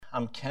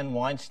I'm Ken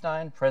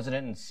Weinstein,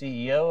 President and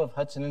CEO of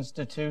Hudson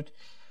Institute.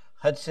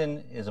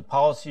 Hudson is a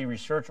policy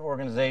research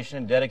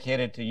organization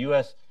dedicated to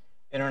U.S.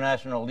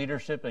 international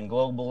leadership and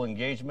global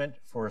engagement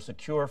for a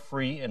secure,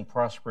 free, and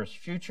prosperous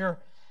future.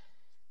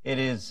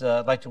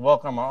 I'd like to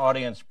welcome our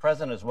audience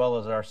present as well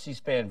as our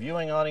C-SPAN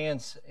viewing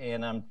audience,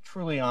 and I'm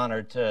truly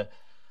honored to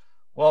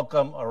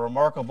welcome a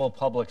remarkable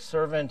public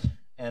servant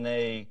and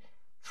a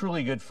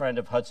truly good friend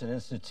of Hudson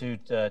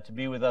Institute to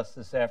be with us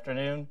this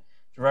afternoon,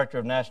 Director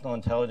of National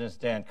Intelligence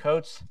Dan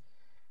Coats.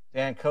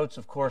 Dan Coats,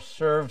 of course,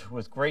 served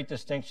with great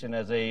distinction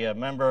as a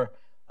member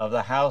of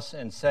the House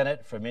and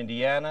Senate from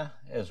Indiana,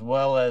 as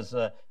well as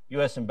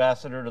U.S.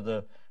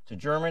 Ambassador to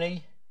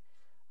Germany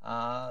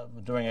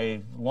during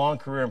a long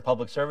career in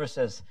public service.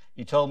 As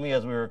he told me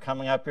as we were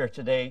coming up here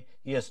today,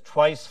 he has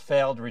twice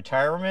failed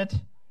retirement,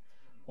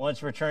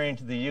 once returning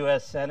to the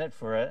U.S. Senate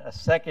for a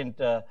second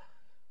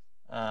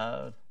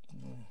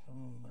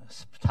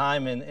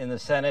time in the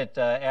Senate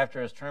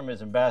after his term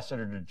as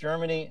ambassador to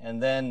Germany,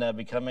 and then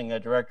becoming a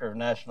director of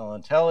national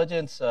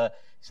intelligence.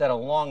 He's had a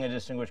long and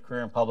distinguished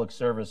career in public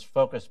service,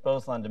 focused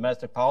both on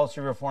domestic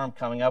policy reform,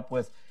 coming up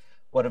with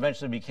what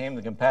eventually became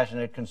the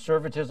compassionate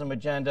conservatism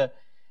agenda,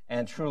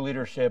 and true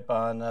leadership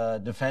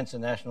on defense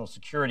and national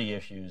security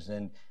issues.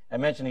 And I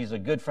mentioned he's a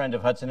good friend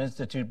of Hudson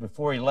Institute.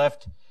 Before he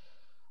left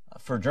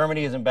for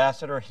Germany as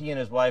ambassador, he and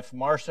his wife,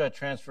 Marcia,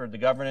 transferred the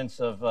governance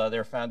of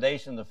their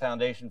foundation, the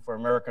Foundation for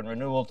American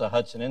Renewal, to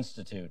Hudson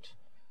Institute.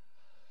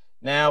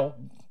 Now,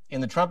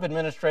 in the Trump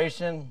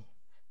administration,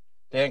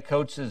 Dan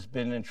Coats has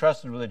been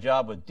entrusted with a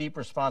job with deep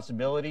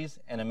responsibilities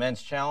and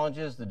immense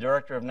challenges. The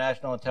Director of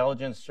National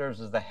Intelligence serves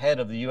as the head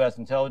of the U.S.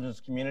 intelligence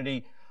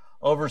community,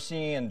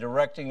 overseeing and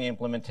directing the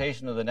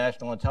implementation of the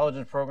National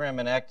Intelligence Program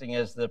and acting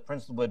as the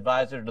principal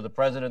advisor to the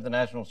President of the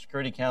National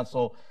Security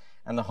Council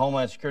and the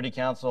Homeland Security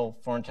Council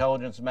for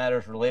intelligence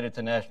matters related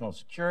to national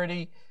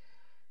security.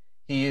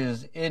 He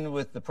is in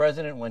with the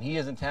President when he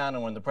is in town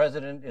and when the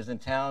President is in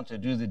town to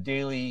do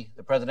the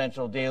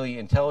presidential daily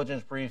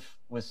intelligence brief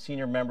with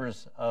senior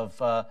members of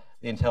the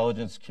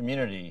intelligence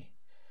community.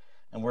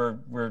 And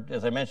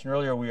as I mentioned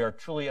earlier, we are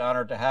truly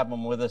honored to have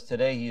him with us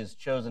today. He has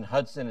chosen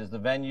Hudson as the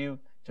venue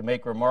to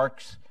make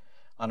remarks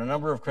on a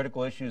number of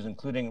critical issues,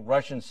 including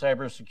Russian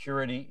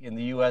cybersecurity in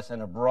the U.S.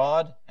 and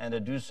abroad, and to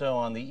do so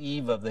on the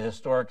eve of the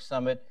historic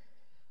summit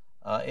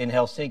in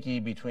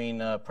Helsinki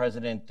between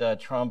President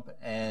Trump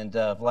and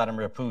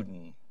Vladimir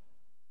Putin.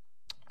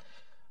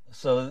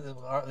 So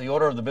the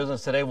order of the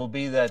business today will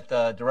be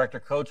that Director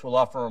Coats will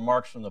offer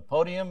remarks from the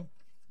podium.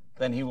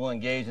 Then he will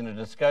engage in a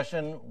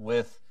discussion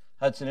with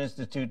Hudson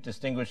Institute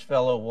Distinguished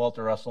Fellow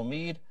Walter Russell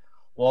Mead.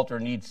 Walter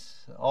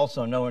needs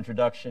also no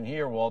introduction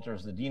here. Walter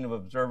is the Dean of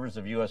Observers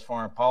of U.S.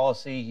 Foreign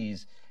Policy.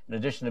 He's, in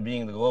addition to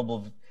being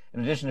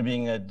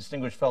a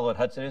Distinguished Fellow at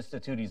Hudson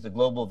Institute, he's the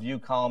Global View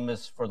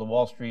columnist for the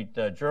Wall Street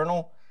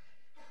Journal,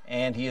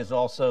 and he is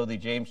also the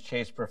James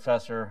Chase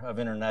Professor of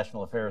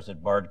International Affairs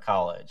at Bard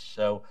College.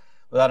 So,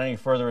 without any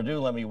further ado,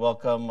 let me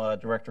welcome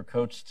Director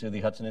Coats to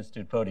the Hudson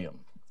Institute podium.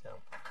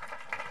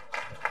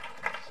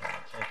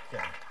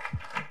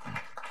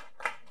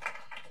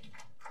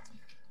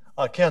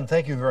 Ken,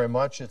 thank you very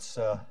much. It's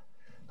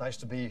nice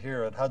to be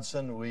here at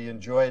Hudson. We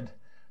enjoyed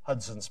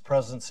Hudson's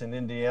presence in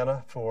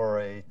Indiana for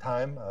a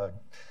time.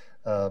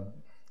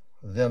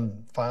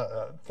 Then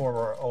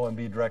former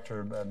OMB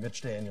Director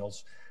Mitch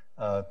Daniels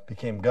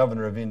became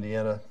governor of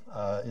Indiana.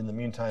 In the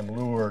meantime,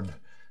 lured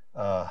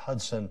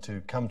Hudson to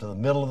come to the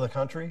middle of the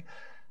country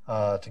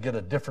to get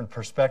a different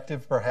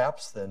perspective,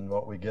 perhaps, than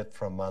what we get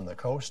from on the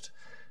coast.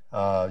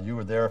 You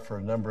were there for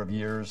a number of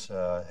years,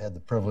 had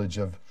the privilege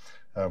of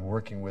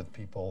working with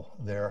people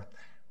there.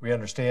 We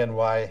understand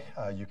why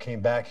you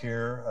came back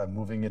here,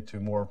 moving into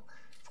more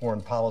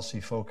foreign policy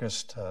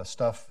focused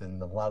stuff,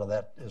 and a lot of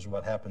that is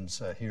what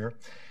happens here.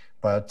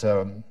 But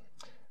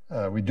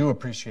we do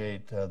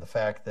appreciate the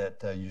fact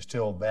that you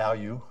still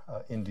value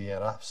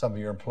Indiana. Some of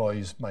your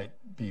employees might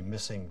be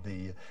missing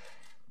the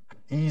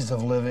ease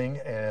of living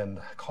and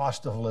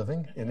cost of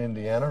living in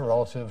Indiana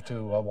relative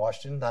to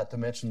Washington, not to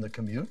mention the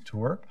commute to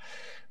work.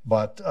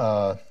 But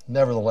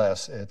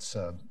nevertheless, it's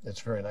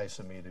very nice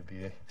of me to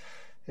be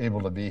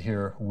able to be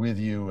here with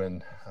you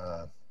and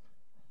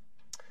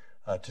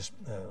just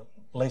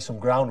lay some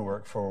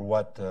groundwork for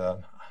what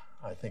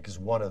I think is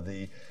one of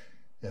the,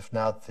 if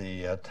not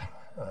the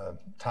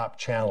top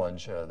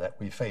challenge that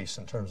we face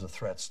in terms of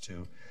threats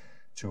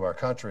to our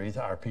country,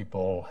 our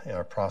people,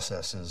 our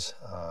processes,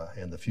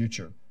 and the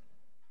future.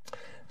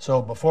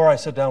 So before I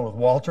sit down with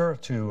Walter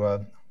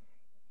to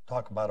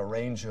talk about a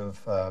range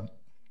of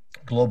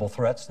global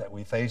threats that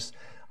we face,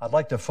 I'd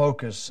like to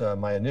focus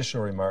my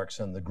initial remarks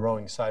on the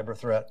growing cyber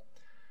threat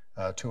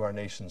to our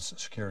nation's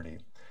security.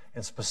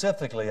 And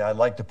specifically, I'd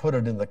like to put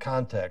it in the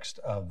context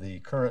of the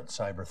current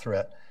cyber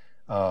threat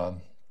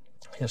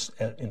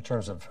in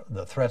terms of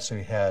the threats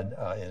we had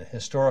in a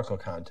historical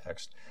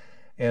context,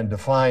 and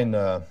define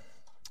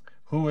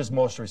who is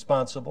most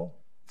responsible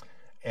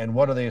and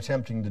what are they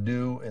attempting to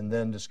do, and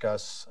then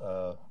discuss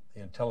the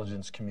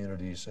intelligence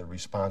community's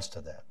response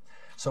to that.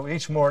 So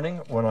each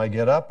morning when I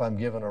get up, I'm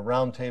given a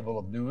roundtable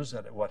of news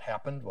at what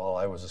happened while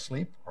I was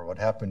asleep or what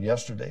happened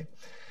yesterday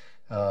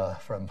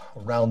from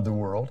around the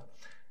world.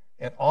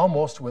 And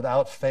almost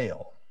without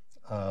fail,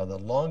 the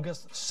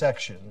longest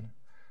section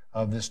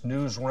of this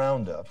news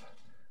roundup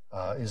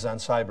is on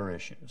cyber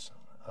issues,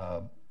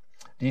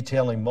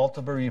 detailing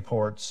multiple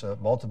reports of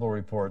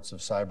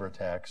cyber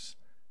attacks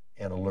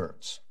and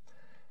alerts.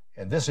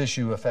 And this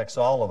issue affects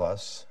all of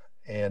us,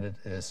 and it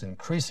is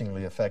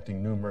increasingly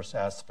affecting numerous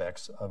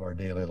aspects of our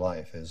daily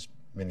life, as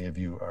many of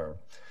you are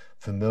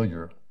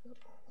familiar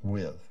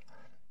with.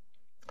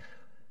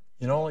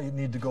 You only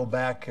need to go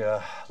back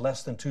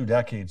less than 2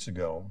 decades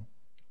ago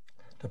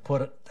to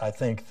put, I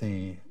think,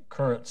 the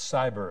current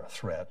cyber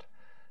threat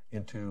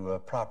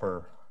into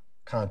proper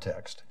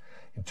context.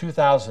 In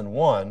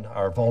 2001,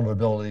 our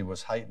vulnerability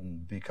was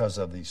heightened because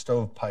of the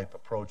stovepipe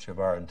approach of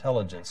our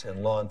intelligence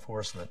and law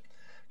enforcement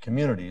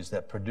communities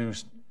that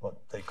produced what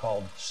they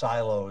called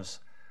silos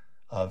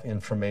of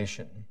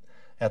information.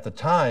 At the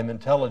time,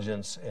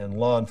 intelligence and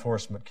law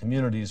enforcement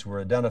communities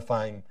were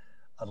identifying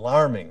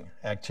alarming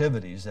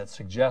activities that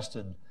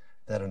suggested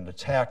that an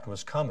attack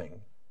was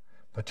coming,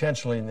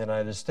 potentially in the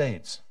United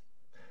States.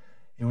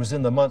 It was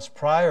in the months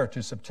prior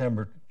to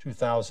September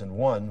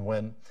 2001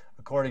 when,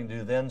 according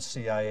to then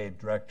CIA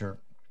Director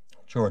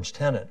George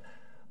Tenet,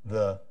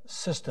 the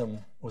system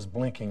was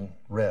blinking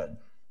red.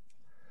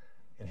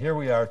 And here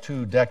we are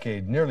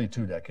nearly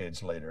two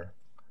decades later,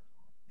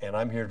 and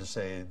I'm here to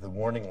say the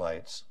warning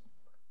lights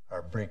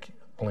are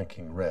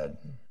blinking red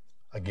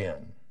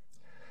again.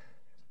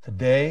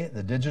 Today,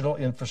 the digital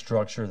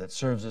infrastructure that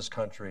serves this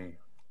country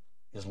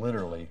is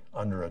literally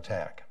under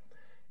attack.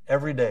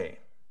 Every day,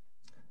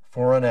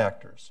 foreign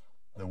actors,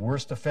 the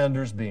worst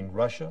offenders being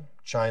Russia,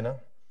 China,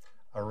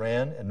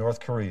 Iran, and North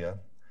Korea,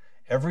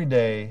 every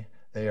day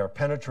they are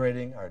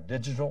penetrating our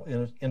digital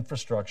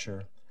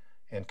infrastructure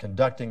and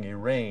conducting a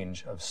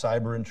range of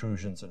cyber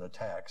intrusions and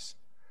attacks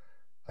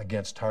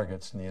against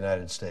targets in the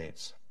United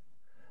States.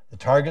 The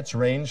targets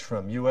range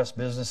from U.S.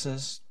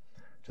 businesses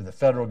to the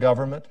federal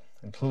government,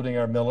 including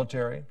our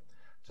military,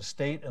 to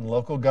state and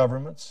local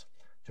governments,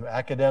 to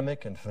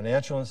academic and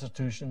financial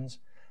institutions,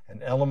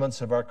 and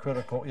elements of our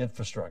critical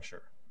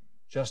infrastructure,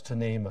 just to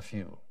name a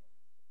few.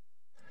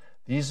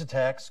 These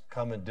attacks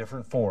come in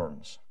different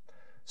forms.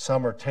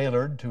 Some are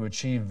tailored to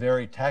achieve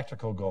very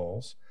tactical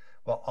goals,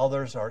 while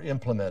others are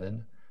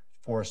implemented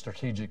for a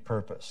strategic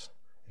purpose,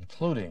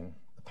 including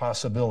the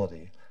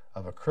possibility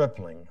of a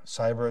crippling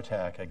cyber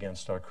attack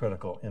against our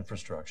critical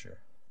infrastructure.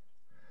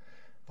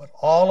 But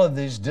all of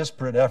these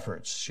disparate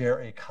efforts share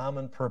a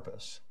common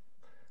purpose: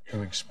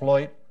 to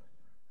exploit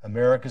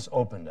America's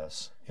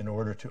openness in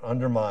order to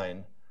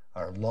undermine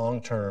our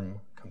long-term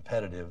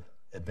competitive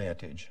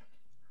advantage.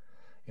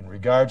 In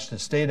regards to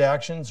state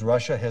actions,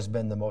 Russia has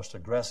been the most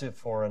aggressive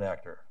foreign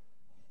actor,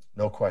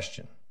 no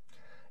question,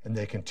 and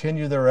they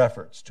continue their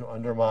efforts to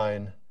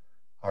undermine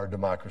our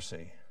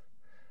democracy.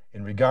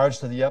 In regards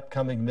to the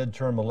upcoming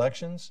midterm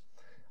elections,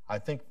 I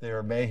think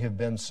there may have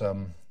been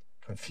some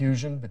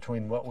confusion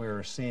between what we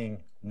are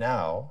seeing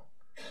now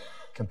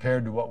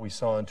compared to what we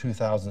saw in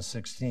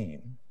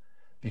 2016,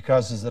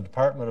 because as the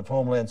Department of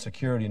Homeland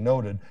Security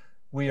noted,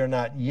 we are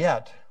not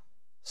yet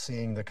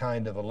seeing the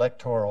kind of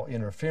electoral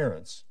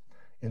interference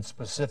in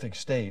specific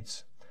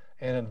states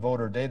and in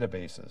voter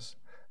databases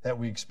that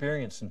we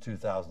experienced in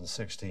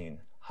 2016.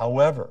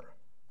 However,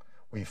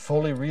 we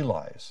fully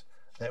realize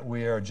that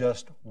we are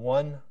just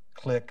one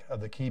click of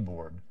the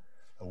keyboard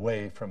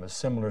away from a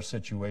similar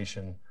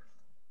situation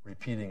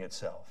repeating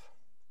itself.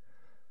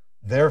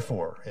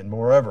 Therefore, and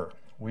moreover,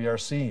 we are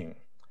seeing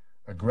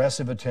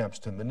aggressive attempts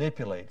to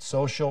manipulate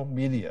social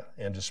media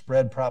and to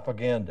spread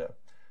propaganda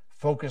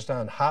focused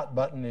on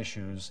hot-button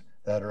issues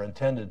that are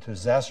intended to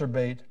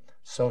exacerbate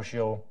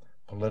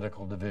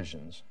socio-political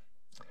divisions.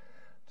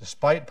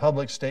 Despite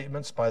public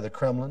statements by the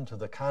Kremlin to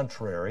the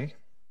contrary,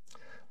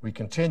 we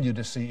continue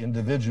to see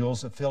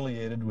individuals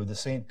affiliated with the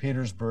St.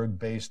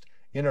 Petersburg-based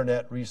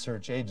Internet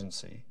Research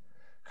Agency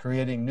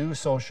creating new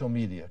social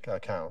media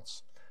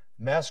accounts,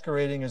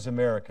 masquerading as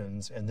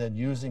Americans, and then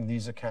using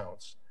these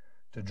accounts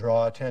to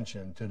draw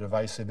attention to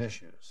divisive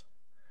issues.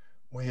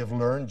 We have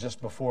learned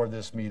just before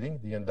this meeting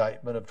the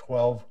indictment of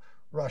 12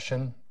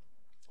 Russian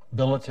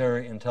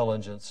military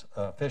intelligence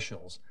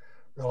officials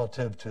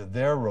relative to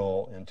their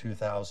role in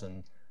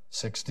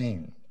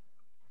 2016.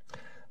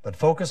 But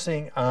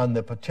focusing on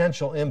the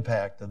potential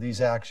impact of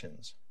these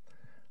actions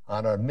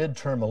on our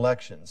midterm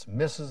elections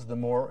misses the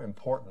more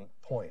important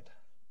point.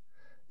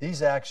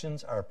 These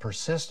actions are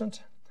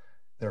persistent,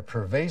 they're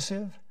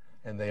pervasive,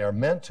 and they are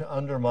meant to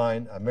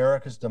undermine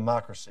America's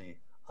democracy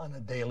on a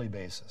daily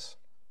basis,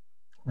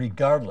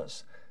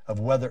 regardless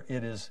of whether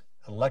it is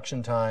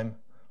election time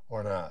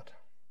or not.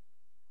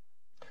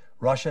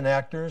 Russian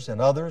actors and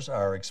others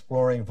are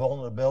exploring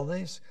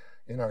vulnerabilities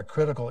in our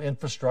critical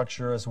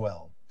infrastructure as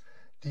well.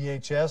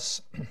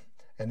 DHS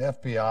and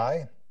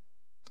FBI,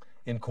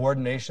 in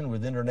coordination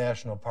with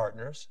international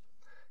partners,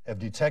 have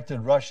detected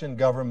Russian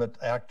government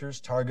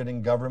actors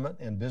targeting government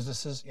and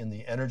businesses in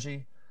the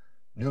energy,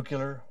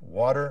 nuclear,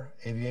 water,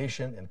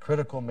 aviation, and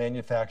critical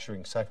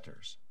manufacturing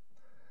sectors.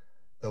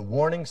 The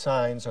warning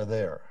signs are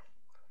there.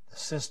 The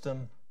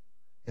system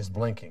is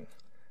blinking,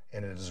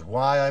 and it is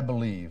why I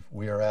believe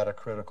we are at a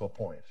critical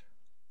point.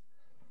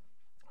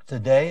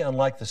 Today,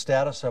 unlike the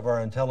status of our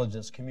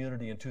intelligence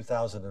community in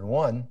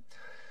 2001,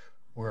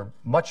 we're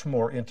much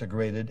more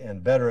integrated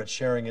and better at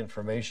sharing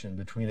information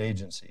between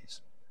agencies.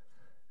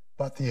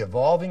 But the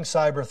evolving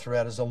cyber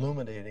threat is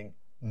illuminating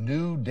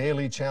new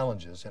daily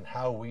challenges in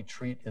how we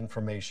treat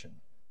information.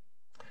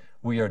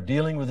 We are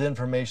dealing with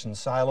information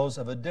silos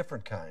of a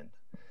different kind,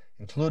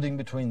 including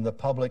between the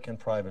public and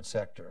private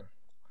sector.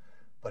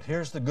 But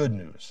here's the good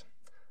news.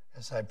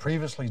 As I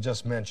previously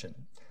just mentioned,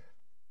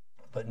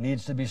 but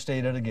needs to be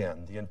stated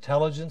again, the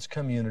intelligence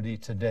community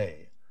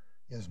today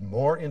is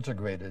more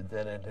integrated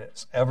than it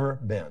has ever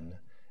been,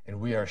 and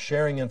we are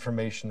sharing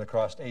information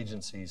across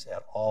agencies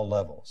at all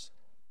levels.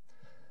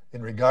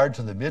 In regard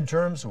to the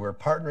midterms, we're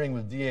partnering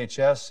with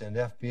DHS and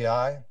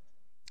FBI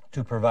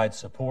to provide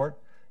support,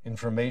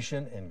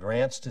 information, and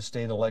grants to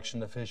state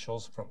election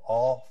officials from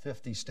all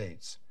 50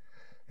 states.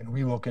 And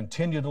we will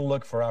continue to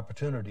look for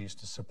opportunities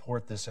to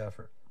support this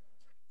effort.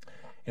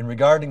 In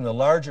regarding the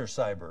larger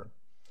cyber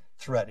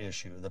threat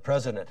issue, the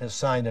President has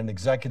signed an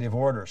executive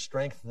order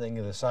strengthening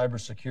the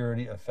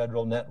cybersecurity of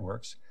federal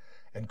networks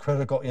and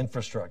critical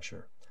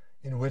infrastructure,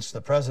 in which the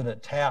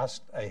President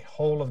tasked a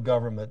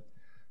whole-of-government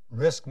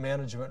risk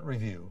management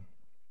review,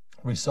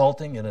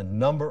 resulting in a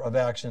number of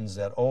actions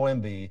that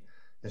OMB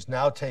is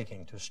now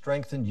taking to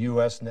strengthen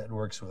U.S.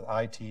 networks with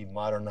IT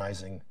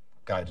modernizing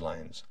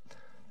guidelines.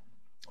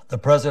 The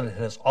President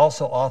has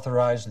also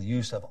authorized the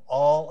use of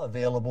all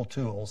available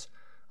tools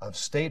of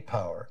state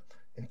power,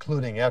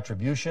 including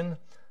attribution,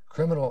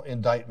 criminal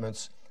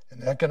indictments,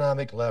 and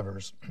economic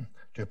levers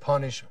to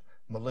punish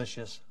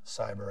malicious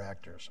cyber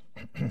actors.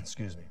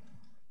 Excuse me.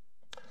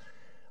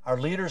 Our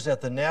leaders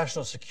at the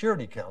National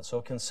Security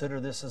Council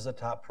consider this as a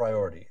top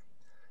priority,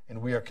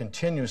 and we are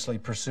continuously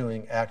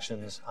pursuing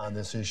actions on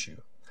this issue.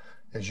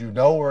 As you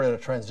know, we're in a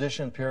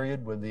transition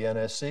period with the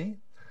NSC,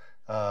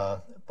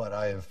 but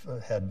I have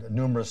had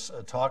numerous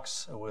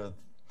talks with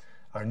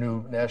our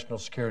new National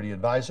Security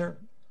Advisor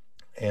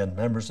and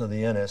members of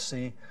the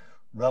NSC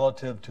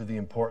relative to the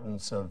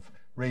importance of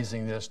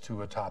raising this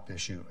to a top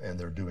issue, and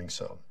they're doing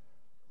so.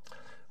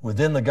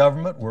 Within the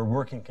government, we're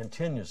working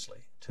continuously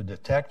to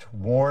detect,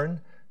 warn,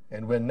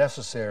 and when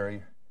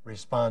necessary,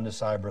 respond to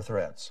cyber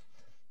threats.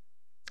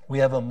 We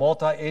have a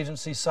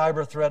multi-agency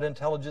cyber threat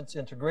intelligence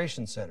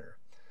integration center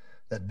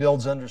that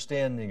builds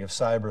understanding of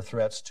cyber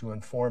threats to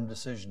inform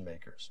decision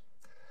makers.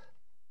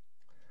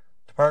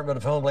 Department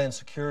of Homeland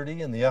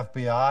Security and the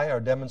FBI are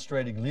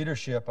demonstrating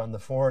leadership on the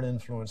foreign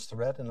influence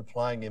threat and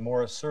applying a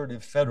more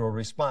assertive federal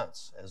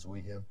response, as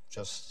we have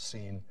just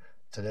seen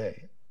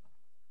today.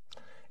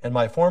 And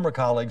my former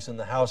colleagues in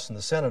the House and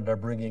the Senate are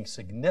bringing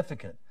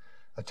significant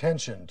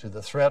attention to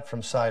the threat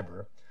from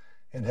cyber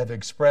and have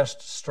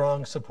expressed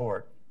strong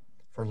support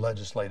for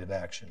legislative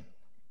action.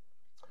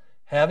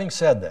 Having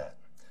said that,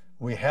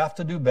 we have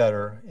to do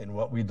better in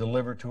what we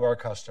deliver to our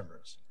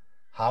customers,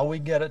 how we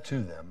get it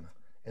to them,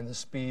 and the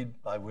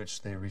speed by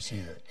which they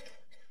receive it.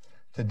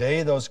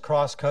 Today, those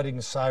cross-cutting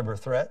cyber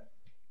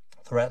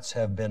threats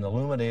have been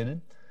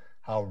illuminated,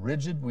 how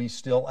rigid we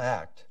still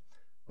act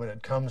when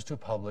it comes to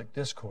public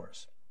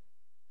discourse.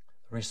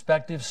 The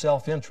respective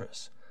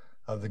self-interests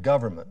of the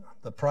government,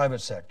 the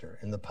private sector,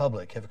 and the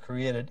public have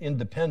created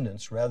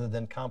independence rather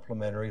than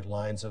complementary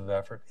lines of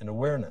effort and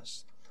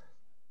awareness.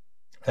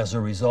 As a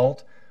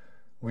result,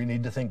 we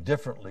need to think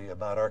differently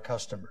about our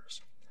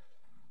customers.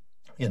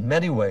 In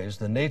many ways,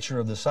 the nature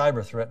of the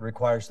cyber threat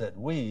requires that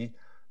we,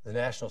 the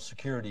national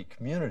security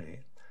community,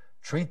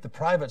 treat the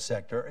private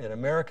sector and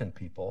American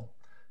people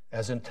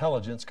as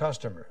intelligence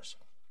customers.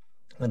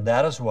 And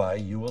that is why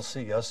you will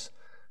see us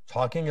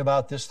talking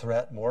about this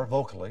threat more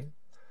vocally,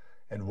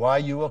 and why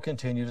you will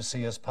continue to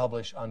see us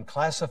publish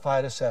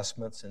unclassified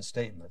assessments and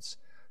statements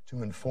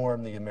to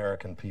inform the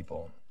American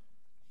people.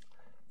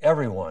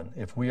 Everyone,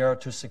 if we are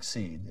to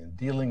succeed in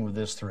dealing with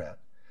this threat,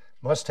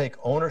 must take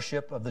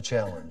ownership of the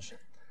challenge.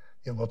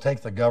 It will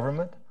take the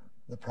government,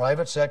 the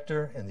private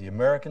sector, and the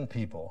American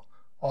people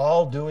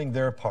all doing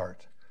their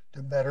part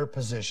to better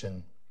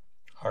position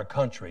our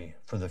country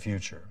for the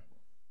future.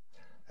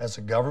 As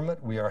a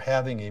government, we are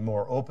having a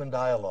more open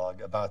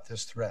dialogue about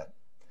this threat.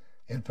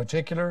 In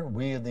particular,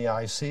 we in the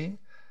IC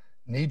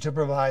need to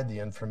provide the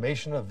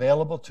information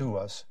available to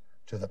us,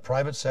 to the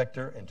private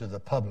sector, and to the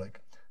public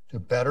to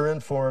better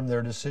inform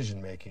their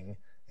decision-making,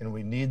 and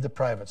we need the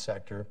private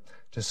sector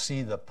to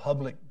see the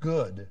public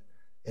good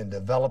in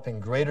developing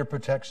greater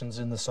protections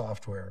in the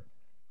software,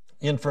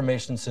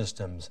 information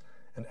systems,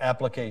 and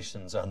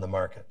applications on the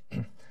market.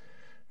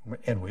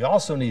 And we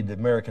also need the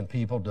American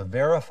people to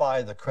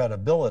verify the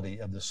credibility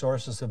of the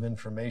sources of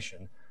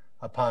information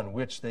upon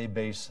which they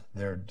base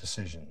their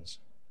decisions.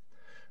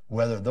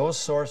 Whether those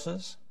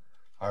sources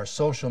are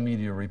social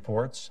media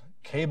reports,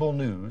 cable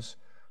news,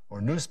 or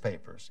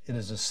newspapers, it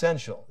is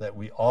essential that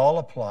we all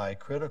apply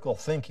critical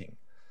thinking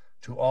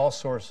to all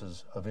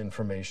sources of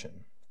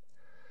information.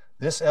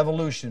 This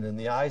evolution in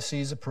the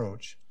IC's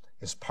approach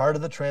is part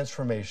of the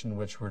transformation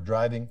which we're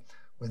driving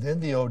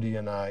within the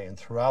ODNI and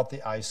throughout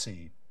the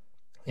IC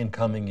in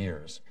coming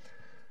years.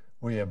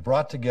 We have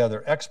brought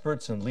together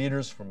experts and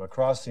leaders from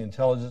across the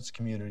intelligence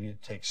community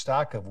to take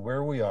stock of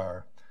where we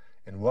are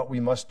and what we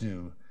must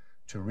do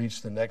to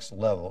reach the next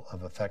level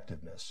of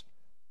effectiveness.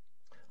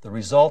 The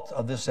result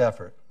of this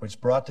effort, which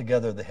brought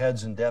together the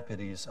heads and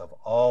deputies of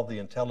all the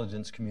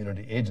intelligence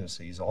community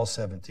agencies, all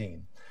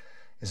 17,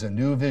 is a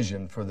new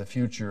vision for the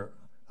future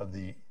of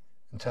the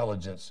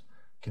intelligence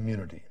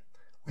community.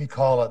 We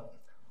call it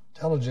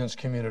Intelligence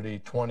Community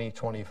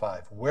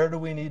 2025. Where do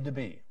we need to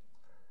be?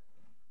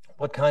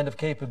 What kind of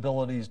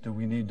capabilities do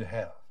we need to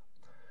have?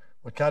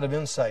 What kind of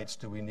insights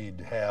do we need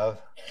to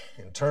have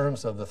in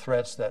terms of the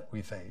threats that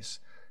we face?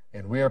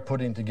 And we are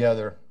putting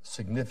together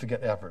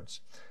significant efforts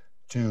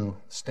to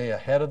stay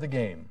ahead of the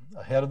game,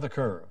 ahead of the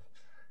curve,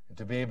 and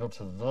to be able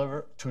to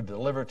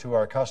deliver to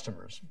our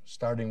customers,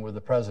 starting with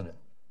the President,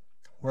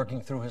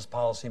 working through his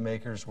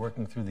policymakers,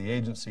 working through the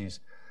agencies,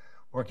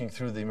 working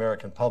through the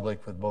American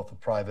public with both the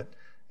private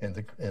and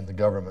the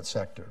government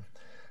sector.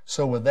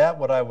 So with that,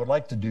 what I would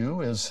like to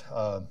do is,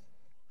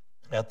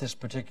 at this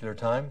particular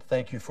time,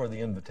 thank you for the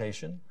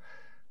invitation.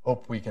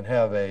 Hope we can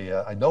have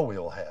I know we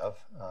will have,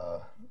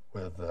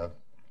 with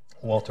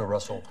Walter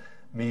Russell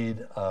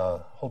Mead,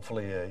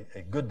 hopefully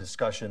a good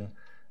discussion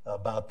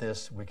about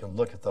this. We can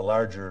look at the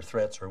larger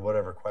threats or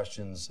whatever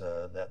questions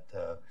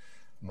that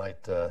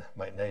might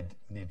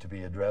need to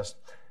be addressed.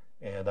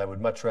 And I would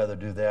much rather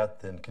do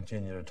that than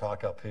continue to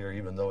talk up here,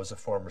 even though as a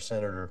former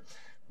senator,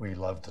 we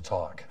love to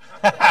talk.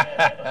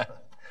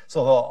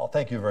 So I'll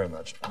thank you very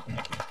much.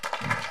 Thank you.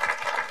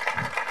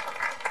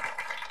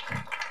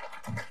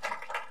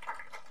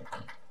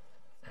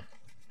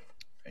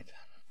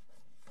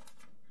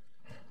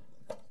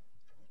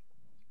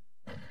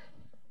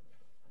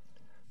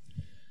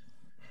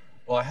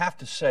 Well, I have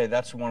to say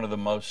that's one of the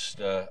most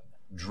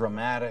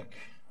dramatic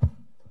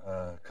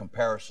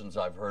comparisons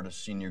I've heard a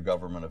senior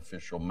government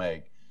official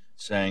make,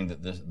 saying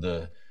that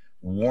the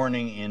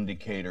warning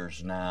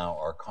indicators now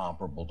are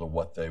comparable to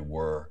what they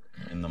were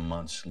in the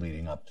months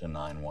leading up to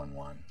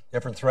 9/11.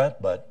 Different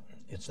threat, but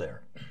it's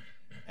there.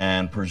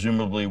 And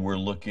presumably we're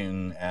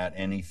looking at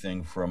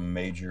anything from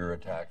major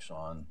attacks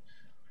on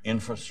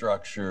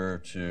infrastructure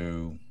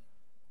to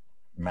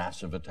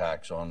massive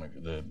attacks on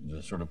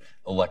the sort of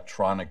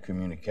electronic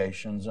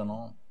communications and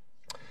all?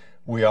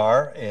 We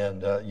are,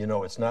 and you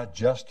know, it's not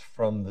just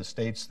from the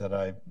states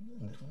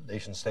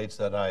nation states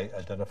that I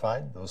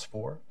identified, those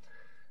four.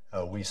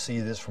 We see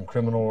this from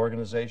criminal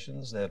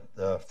organizations that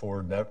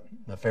for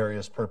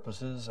nefarious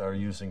purposes are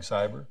using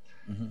cyber.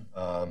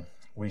 Mm-hmm.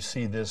 We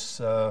see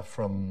this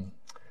from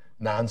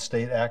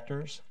non-state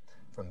actors,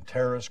 from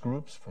terrorist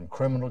groups, from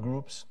criminal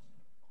groups.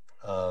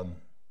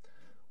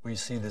 We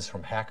see this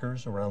from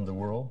hackers around the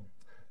world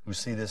who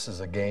see this as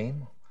a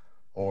game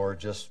or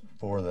just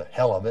for the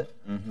hell of it,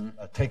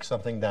 take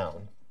something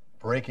down,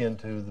 break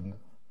into the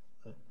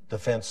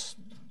defense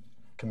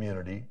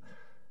community,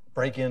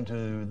 break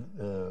into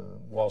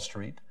Wall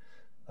Street,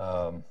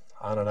 on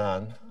and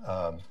on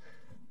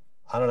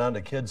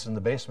to kids in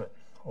the basement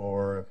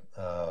or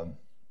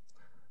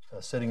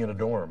sitting in a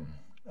dorm.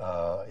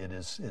 It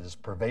is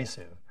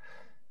pervasive.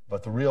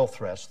 But the real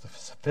threats, the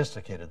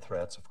sophisticated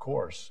threats, of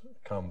course,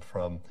 come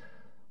from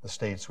the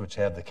states which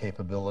have the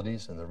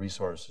capabilities and the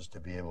resources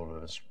to be able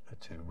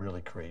to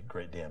really create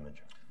great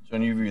damage. So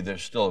in your view,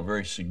 there's still a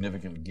very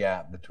significant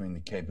gap between the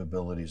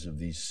capabilities of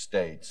these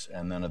states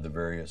and then of the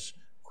various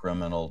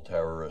criminal,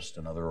 terrorist,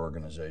 and other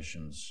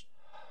organizations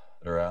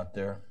that are out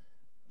there?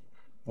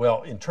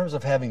 Well, in terms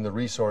of having the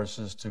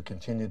resources to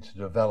continue to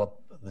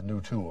develop the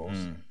new tools,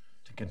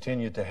 to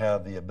continue to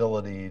have the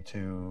ability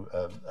to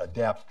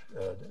adapt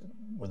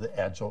with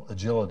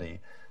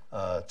agility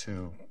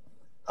to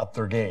up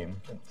their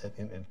game.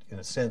 In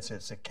a sense,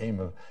 it's a game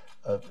of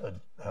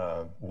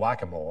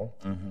whack-a-mole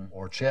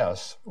or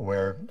chess,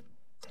 where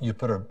you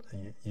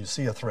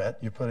see a threat,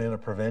 you put in a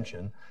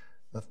prevention,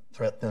 the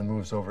threat then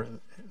moves over,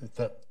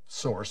 that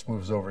source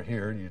moves over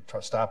here, you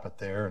stop it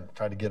there and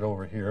try to get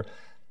over here,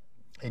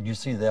 and you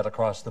see that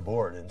across the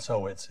board. And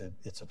so it's a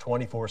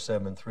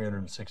 24/7,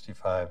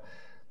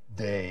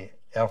 365-day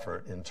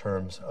effort in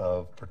terms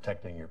of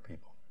protecting your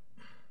people.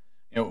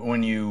 You know,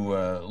 when you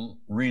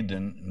read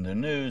the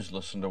news,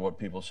 listen to what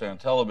people say on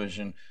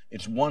television,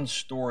 it's one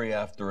story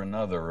after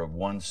another of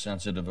one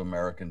sensitive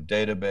American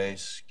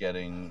database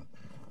getting,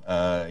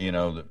 you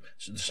know,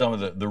 some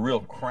of the real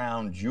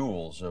crown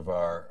jewels of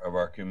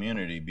our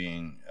community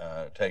being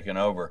taken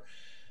over.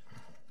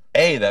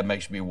 A, that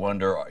makes me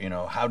wonder, you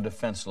know, how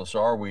defenseless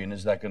are we, and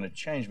is that going to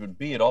change? But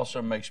B, it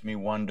also makes me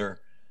wonder,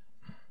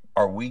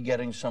 are we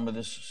getting some of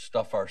this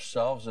stuff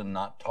ourselves and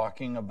not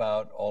talking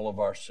about all of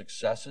our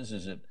successes?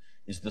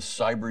 Is the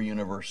cyber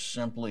universe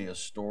simply a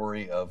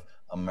story of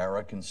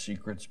American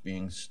secrets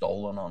being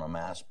stolen on a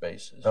mass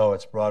basis? No,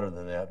 it's broader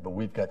than that, but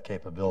we've got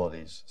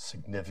capabilities,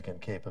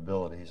 significant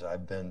capabilities.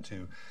 I've been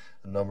to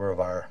a number of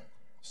our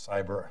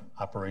cyber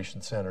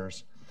operation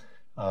centers.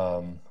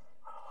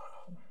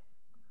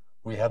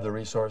 We have the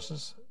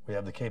resources, we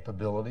have the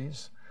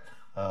capabilities.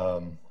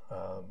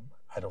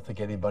 I don't think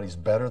anybody's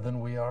better than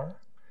we are.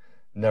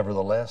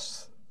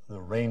 Nevertheless, the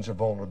range of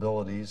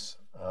vulnerabilities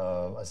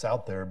is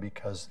out there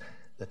because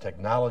the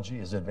technology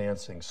is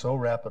advancing so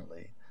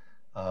rapidly.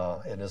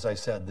 And as I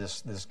said,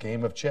 this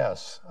game of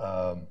chess,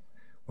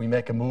 we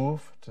make a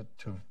move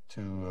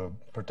to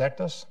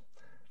protect us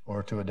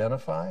or to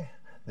identify.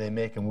 They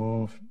make a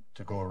move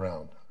to go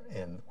around.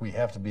 And we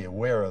have to be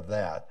aware of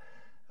that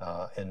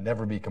and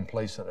never be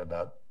complacent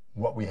about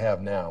what we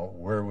have now,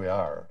 where we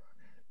are,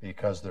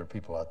 because there are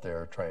people out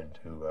there trying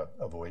to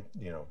avoid,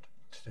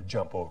 to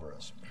jump over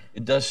us.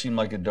 It does seem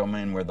like a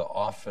domain where the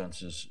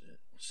offense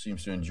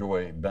seems to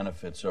enjoy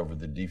benefits over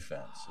the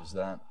defense. Is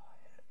that?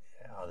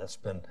 Yeah, that's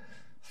been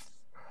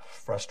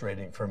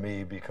frustrating for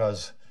me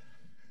because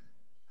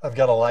I've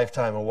got a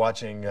lifetime of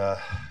watching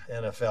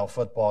NFL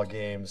football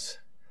games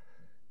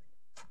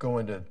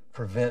going to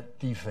prevent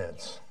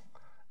defense.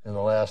 In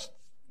the last,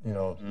 get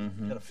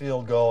a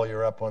field goal,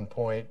 you're up 1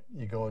 point,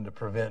 you go into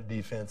prevent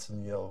defense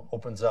and,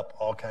 opens up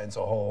all kinds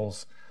of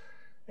holes.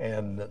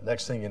 And the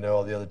next thing you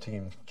know, the other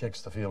team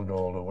kicks the field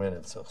goal to win.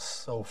 It's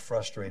so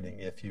frustrating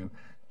if you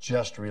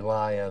just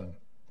rely on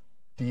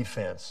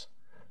defense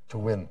to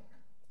win.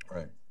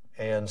 Right.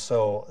 And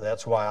so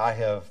that's why I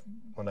have,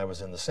 when I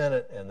was in the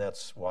Senate, and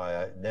that's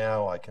why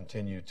now I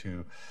continue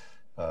to,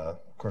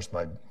 of course,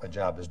 my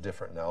job is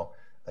different now.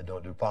 I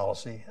don't do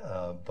policy,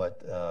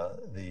 but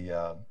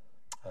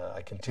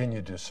I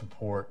continue to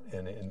support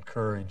and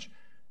encourage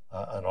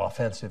an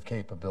offensive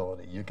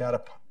capability. You got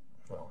to,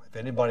 if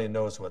anybody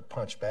knows what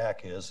punch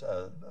back is,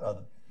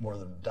 more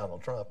than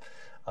Donald Trump,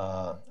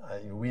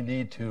 we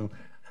need to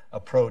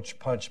approach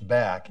punch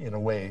back in a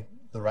way,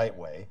 the right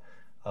way,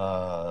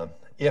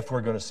 if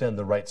we're going to send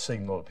the right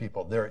signal to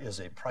people. There is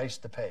a price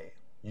to pay.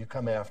 You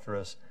come after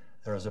us,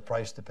 there is a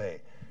price to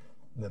pay.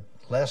 The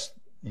less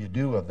you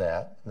do of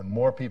that, the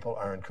more people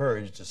are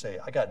encouraged to say,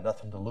 I got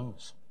nothing to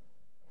lose.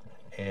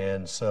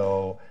 And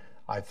so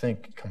I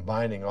think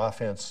combining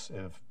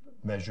offensive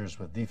measures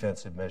with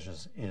defensive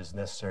measures is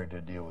necessary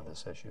to deal with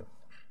this issue.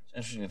 It's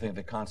interesting to think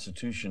the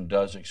Constitution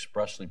does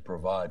expressly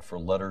provide for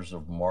letters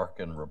of marque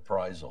and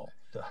reprisal.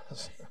 It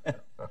does.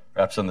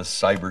 Perhaps on the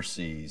cyber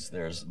seas,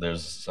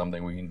 there's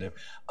something we can do.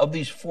 Of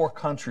these 4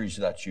 countries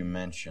that you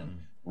mentioned,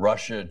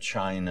 Russia,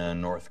 China,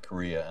 North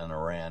Korea, and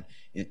Iran,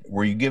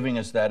 were you giving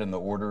us that in the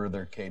order of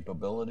their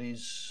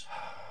capabilities?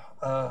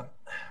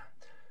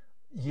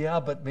 Yeah,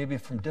 but maybe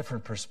from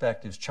different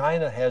perspectives.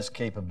 China has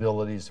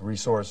capabilities,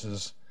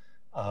 resources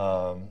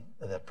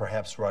that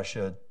perhaps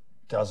Russia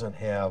doesn't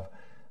have,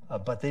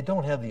 but they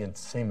don't have the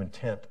same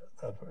intent.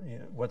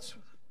 What's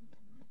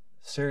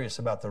serious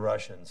about the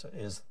Russians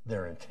is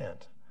their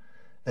intent.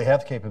 They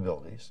have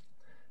capabilities,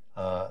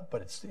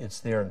 but it's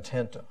their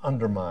intent to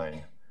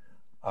undermine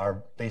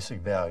our basic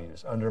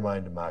values,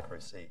 undermine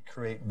democracy,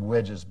 create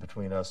wedges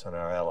between us and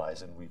our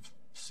allies, and we've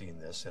seen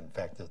this. In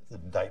fact, the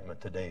indictment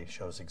today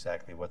shows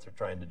exactly what they're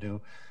trying to do,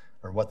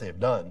 or what they've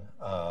done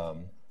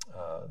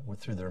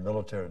through their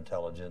military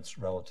intelligence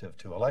relative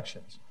to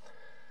elections.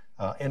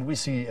 And we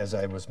see, as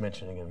I was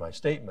mentioning in my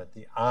statement,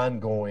 the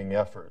ongoing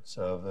efforts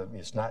of,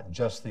 it's not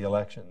just the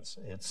elections,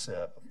 it's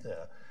a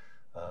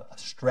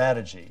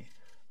strategy.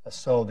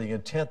 So the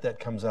intent that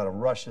comes out of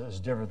Russia is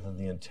different than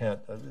the intent.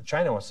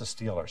 China wants to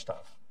steal our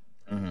stuff.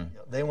 Mm-hmm.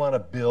 They want to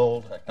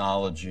build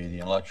technology, the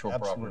intellectual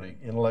property.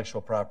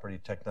 Intellectual property,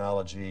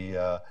 technology.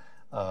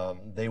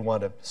 They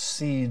want to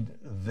seed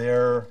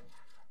their,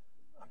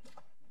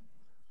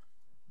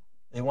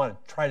 they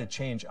want to try to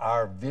change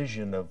our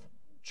vision of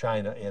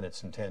China and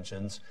its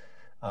intentions,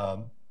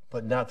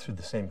 but not through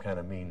the same kind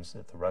of means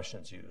that the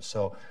Russians use.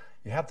 So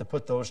you have to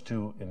put those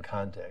two in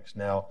context.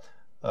 Now,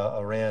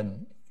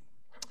 Iran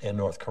and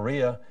North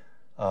Korea.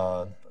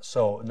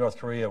 So North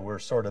Korea, we're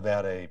sort of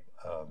at a,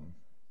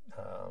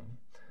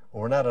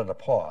 we're not at a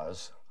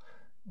pause,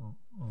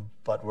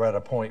 but we're at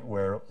a point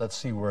where let's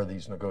see where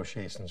these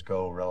negotiations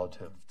go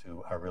relative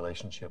to our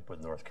relationship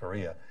with North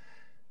Korea.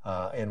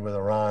 And with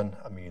Iran,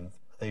 I mean,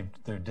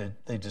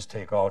 they just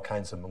take all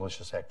kinds of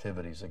malicious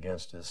activities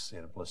against us,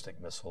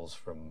 ballistic missiles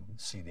from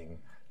seeding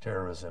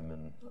terrorism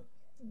and,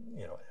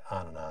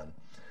 on and on.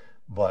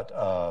 But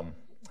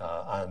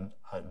on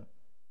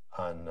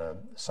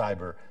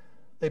cyber,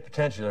 they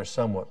potentially are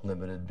somewhat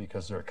limited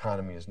because their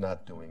economy is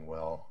not doing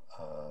well.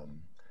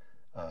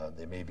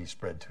 They may be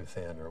spread too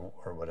thin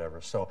or whatever.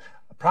 So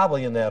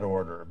probably in that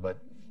order, but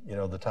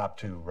the top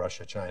 2,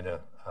 Russia, China,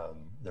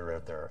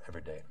 they're there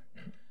every day.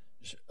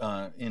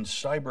 In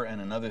cyber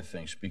and another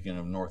thing, speaking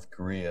of North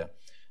Korea,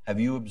 have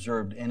you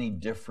observed any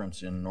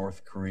difference in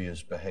North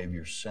Korea's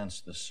behavior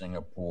since the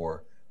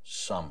Singapore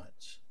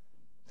summits?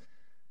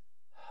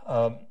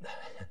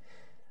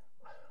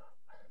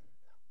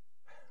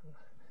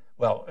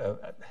 Well,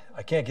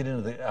 I can't get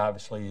into the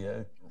obviously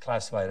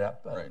classified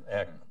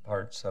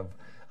parts of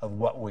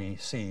what we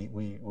see.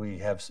 We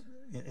have,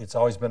 it's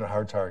always been a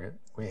hard target.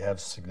 We have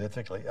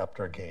significantly upped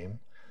our game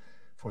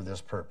for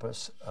this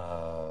purpose.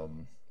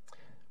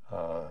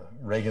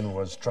 Reagan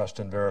was trust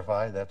and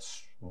verify.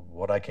 That's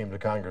what I came to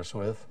Congress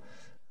with.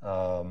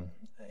 Um,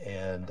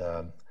 and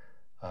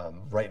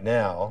right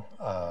now,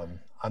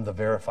 I'm the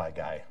verify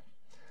guy.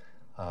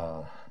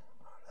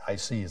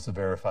 IC is the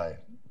verify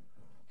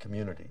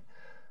community.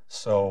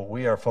 So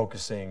we are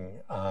focusing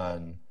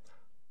on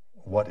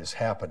what is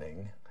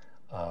happening,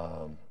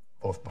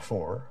 both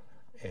before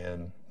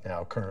and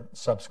now current,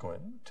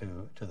 subsequent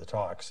to the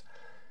talks.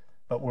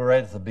 But we're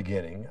right at the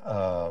beginning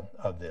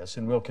of this,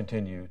 and we'll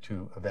continue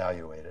to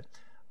evaluate it.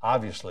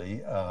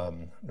 Obviously,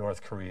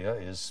 North Korea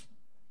is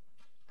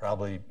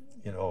probably,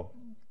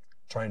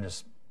 trying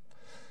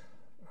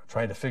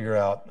to figure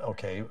out,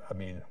 okay, I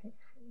mean,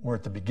 we're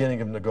at the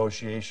beginning of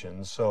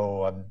negotiations,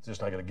 so I'm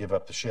just not going to give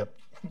up the ship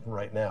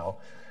right now.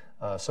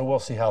 So we'll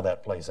see how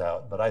that plays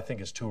out. But I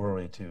think it's too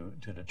early to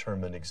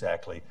determine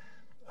exactly,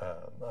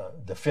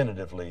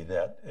 definitively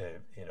that,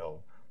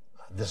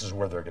 this is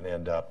where they're going to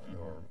end up,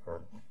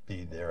 or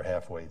be there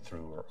halfway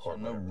through, or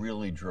no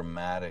really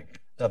dramatic.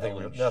 Nothing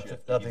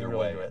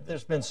really.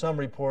 There's been some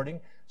reporting.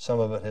 Some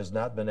of it has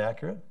not been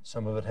accurate.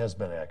 Some of it has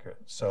been accurate.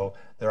 So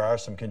there are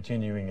some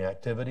continuing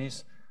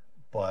activities,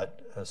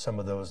 but some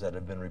of those that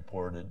have been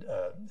reported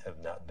have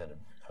not been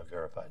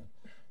verified.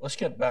 Let's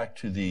get back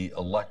to the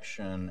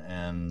election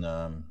and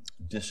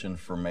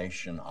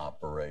disinformation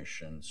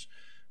operations.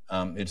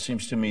 It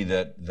seems to me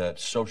that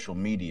social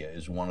media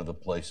is one of the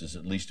places,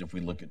 at least if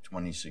we look at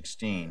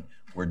 2016,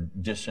 where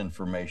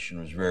disinformation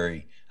was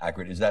very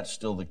accurate. Is that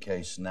still the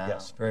case now?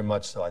 Yes, very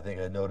much so. I think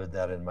I noted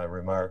that in my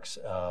remarks.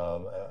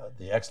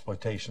 The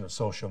exploitation of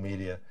social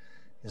media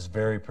is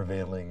very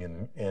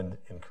prevailing and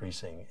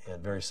increasing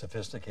and very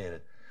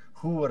sophisticated.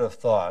 Who would have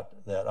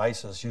thought that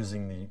ISIS,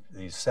 using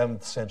the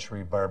 7th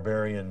century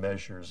barbarian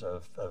measures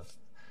of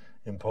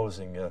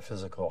imposing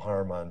physical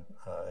harm on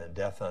and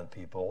death on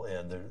people,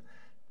 and their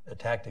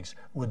tactics,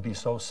 would be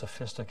so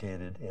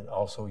sophisticated in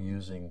also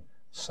using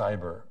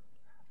cyber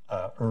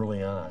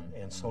early on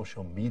and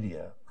social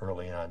media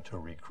early on to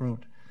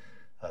recruit,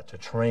 to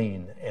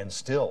train, and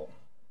still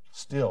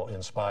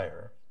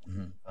inspire.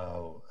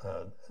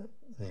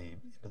 The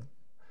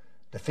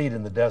defeat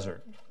in the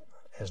desert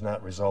has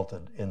not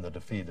resulted in the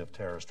defeat of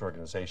terrorist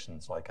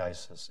organizations like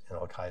ISIS and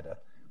Al-Qaeda.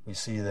 We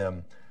see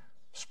them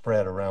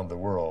spread around the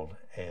world,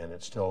 and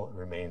it still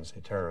remains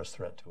a terrorist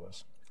threat to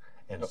us.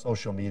 And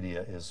social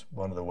media is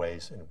one of the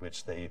ways in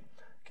which they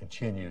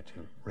continue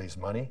to raise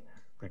money,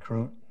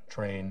 recruit,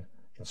 train,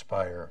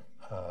 inspire,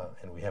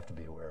 and we have to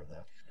be aware of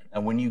that.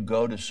 And when you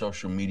go to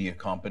social media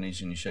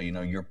companies and you say,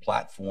 your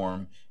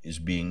platform is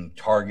being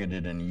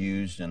targeted and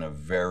used in a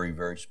very,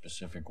 very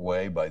specific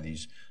way by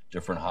these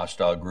different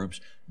hostile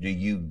groups, do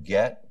you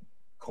get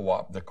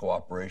the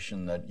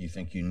cooperation that you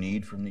think you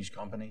need from these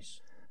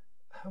companies?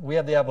 We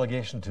have the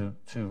obligation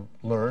to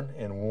learn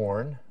and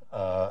warn,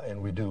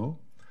 and we do.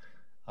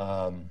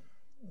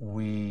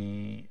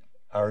 We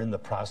are in the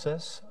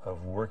process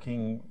of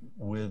working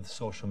with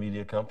social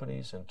media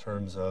companies in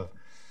terms of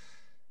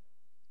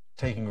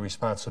taking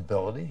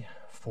responsibility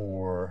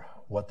for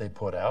what they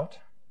put out.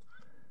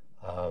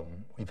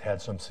 We've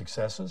had some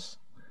successes.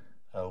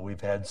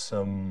 We've had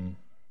some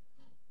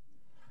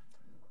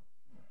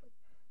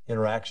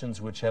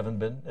interactions which haven't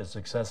been as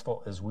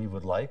successful as we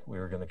would like. We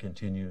are going to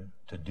continue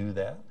to do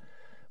that.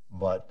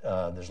 But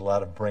there's a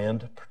lot of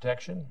brand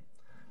protection.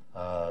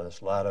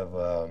 There's a lot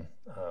of,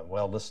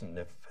 well, listen,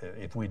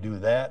 if we do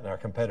that and our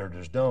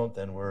competitors don't,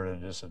 then we're at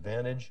a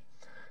disadvantage.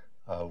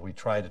 We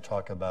try to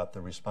talk about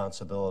the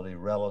responsibility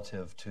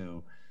relative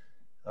to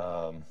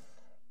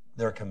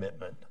their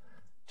commitment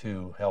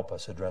to help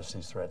us address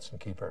these threats and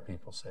keep our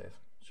people safe.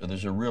 So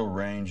there's a real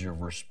range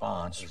of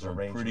response from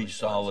pretty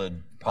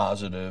solid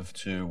positive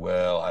to,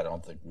 well, I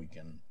don't think we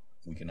can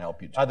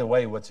help you. By the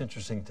way, what's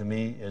interesting to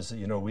me is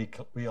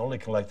that, we only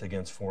collect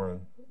against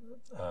foreign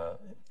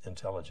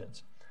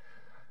intelligence.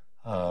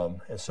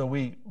 And so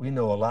we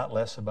know a lot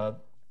less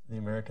about the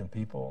American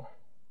people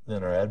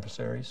than our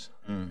adversaries.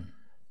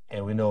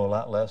 And we know a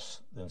lot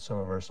less than some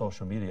of our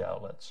social media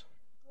outlets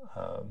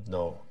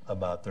know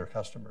about their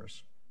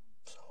customers.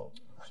 So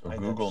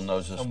Google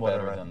knows us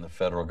better than the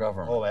federal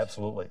government. Oh,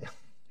 absolutely.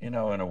 In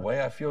a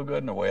way I feel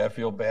good, in a way I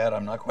feel bad.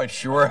 I'm not quite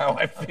sure how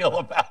I feel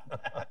about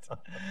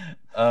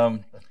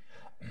that.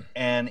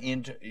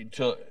 And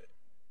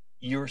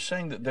you're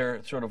saying that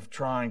they're sort of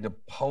trying to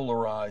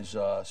polarize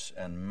us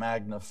and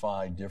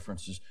magnify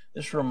differences.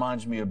 This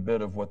reminds me a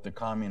bit of what the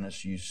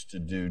communists used to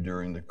do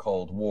during the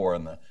Cold War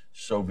and the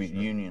Soviet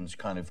Union's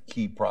kind of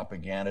key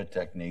propaganda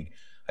technique.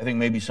 I think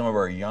maybe some of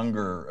our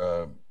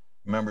younger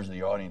members of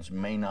the audience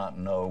may not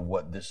know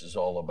what this is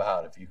all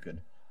about. If you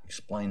could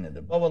explain it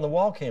a bit. Well, when the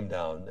wall came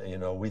down,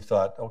 we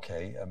thought,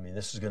 okay,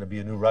 this is going to be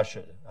a new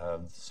Russia,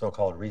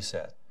 so-called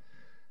reset.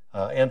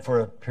 And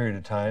for a period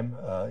of time,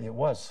 it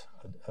was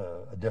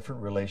a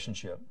different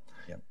relationship.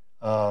 Yep.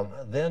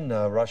 Then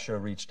Russia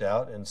reached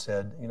out and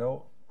said,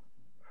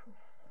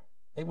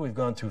 maybe we've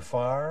gone too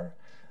far.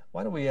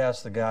 Why don't we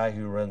ask the guy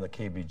who ran the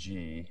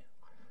KBG?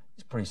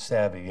 He's a pretty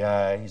savvy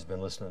guy. He's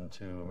been listening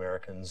to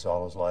Americans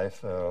all his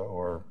life,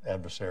 or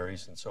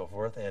adversaries and so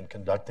forth, and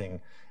conducting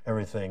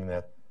everything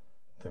that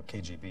the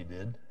KGB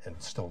did and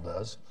still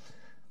does.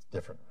 It's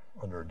different.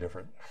 under a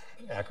different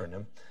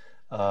acronym.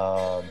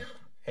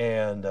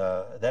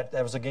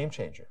 That was a game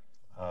changer.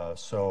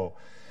 So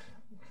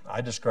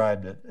I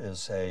described it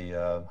as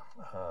the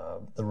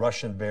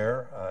Russian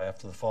bear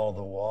after the fall of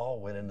the wall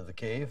went into the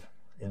cave,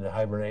 into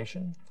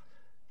hibernation.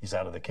 He's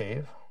out of the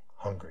cave,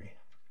 hungry,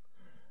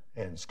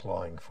 and is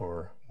clawing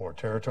for more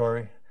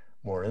territory,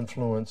 more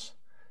influence,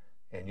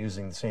 and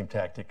using the same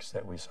tactics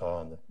that we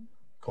saw in the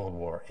Cold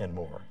War and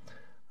more.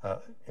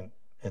 And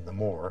the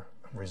more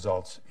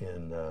results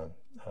in a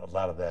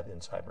lot of that in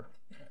cyber.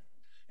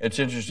 It's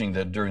interesting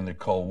that during the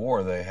Cold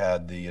War, they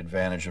had the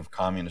advantage of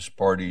communist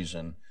parties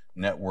and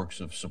networks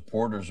of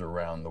supporters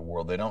around the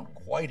world. They don't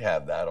quite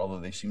have that, although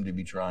they seem to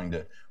be trying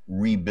to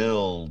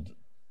rebuild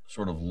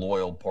sort of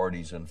loyal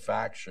parties and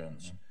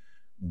factions.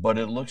 But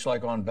it looks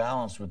like, on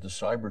balance, with the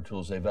cyber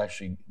tools,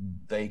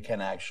 they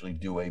can actually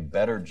do a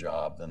better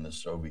job than the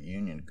Soviet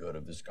Union could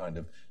of this kind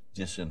of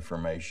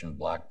disinformation,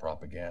 black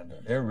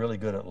propaganda. They're really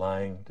good at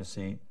lying,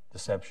 deceit,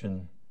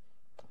 deception,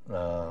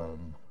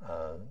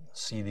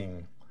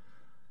 seeding,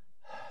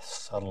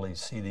 subtly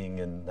seeding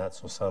and not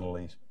so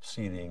subtly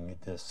seeding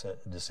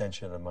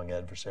dissension among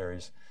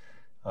adversaries.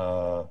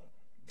 That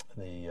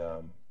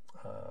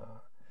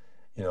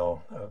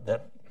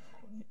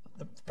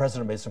the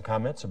president made some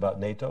comments about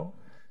NATO,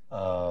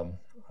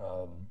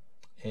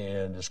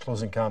 and his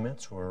closing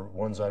comments were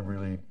ones I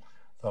really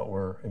thought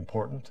were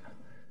important,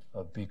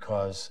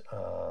 because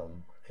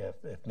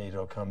if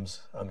NATO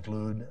comes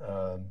unglued,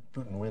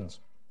 Putin wins.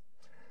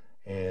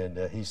 And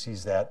he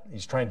sees that,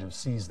 he's trying to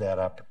seize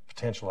that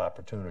potential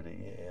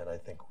opportunity, and I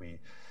think we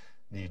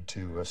need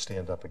to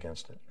stand up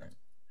against it. Right.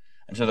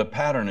 And so the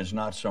pattern is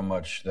not so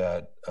much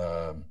that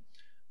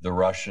the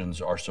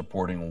Russians are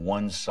supporting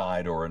one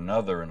side or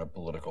another in a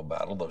political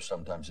battle, though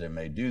sometimes they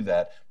may do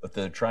that, but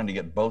they're trying to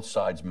get both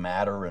sides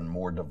madder and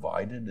more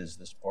divided. Is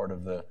this part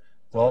of the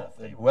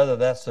method? Whether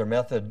that's their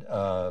method,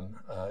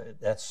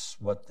 that's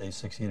what they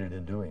succeeded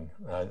in doing.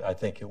 I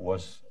think it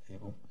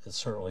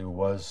certainly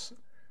was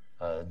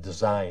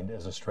designed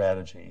as a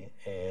strategy,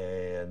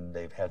 and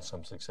they've had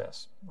some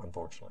success,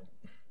 unfortunately.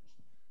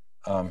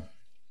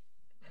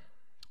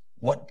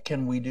 What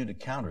can we do to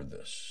counter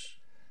this?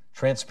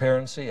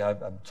 Transparency.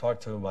 I've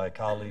talked to my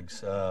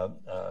colleagues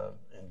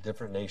in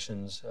different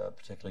nations,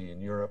 particularly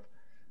in Europe.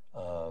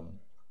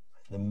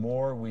 The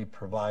more we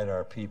provide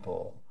our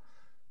people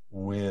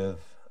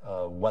with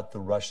what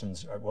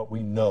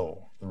we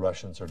know the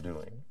Russians are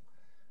doing,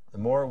 the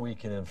more we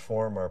can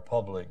inform our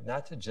public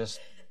not to just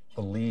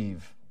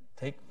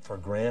take for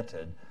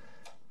granted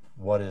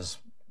what is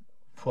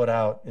put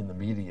out in the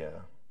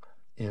media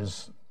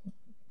is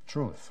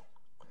truth.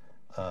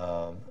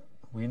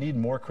 We need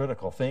more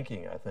critical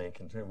thinking, I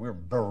think. We're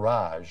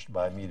barraged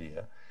by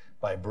media,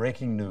 by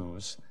breaking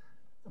news,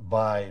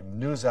 by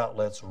news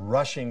outlets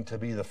rushing to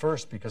be the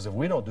first, because if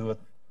we don't do it,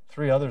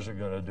 3 others are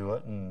going to do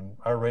it, and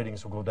our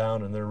ratings will go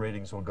down and their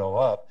ratings will go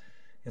up.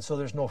 And so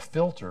there's no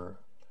filter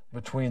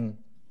between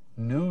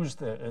news,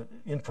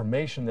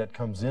 information that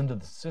comes into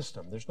the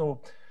system. There's no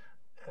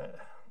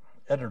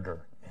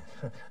editor,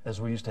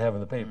 as we used to have in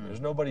the paper. There's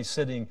nobody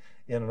sitting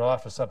in an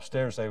office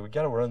upstairs saying, we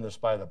got to run this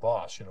by the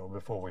boss,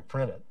 before we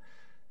print it.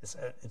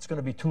 It's going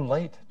to be too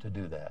late to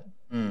do that,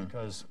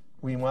 because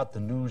we want the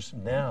news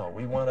now.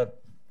 We want to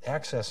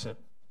access it,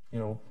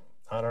 on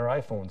our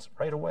iPhones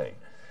right away.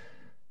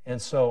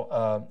 And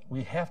so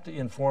we have to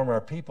inform our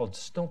people.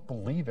 Just don't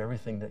believe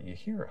everything that you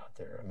hear out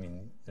there. I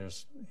mean,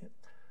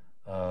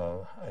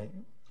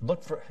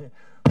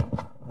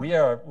 we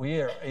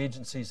are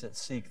agencies that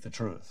seek the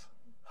truth.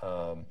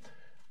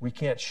 We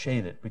can't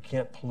shade it. We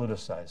can't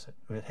politicize it.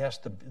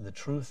 The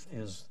truth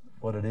is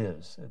what it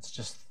is. It's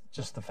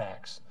just the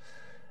facts.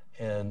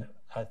 And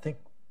I think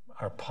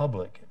our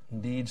public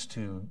needs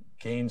to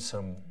gain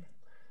some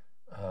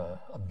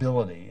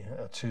ability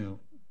to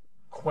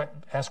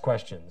ask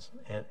questions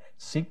and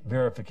seek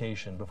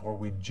verification before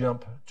we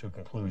jump to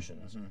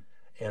conclusions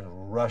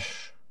and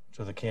rush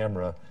to the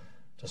camera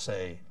to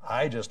say,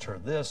 I just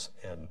heard this,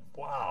 and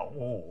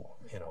wow,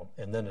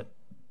 and then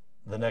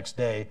the next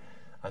day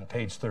on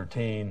page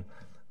 13,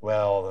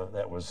 well,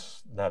 that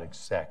was not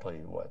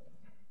exactly what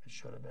it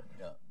should have been.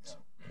 Yeah.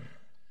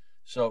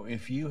 So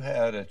if you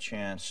had a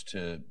chance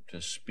to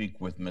speak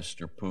with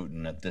Mr.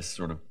 Putin at this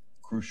sort of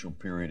crucial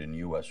period in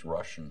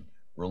U.S.-Russian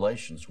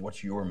relations,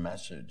 what's your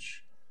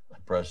message to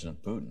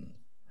President Putin?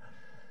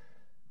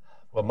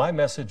 Well, my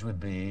message would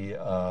be,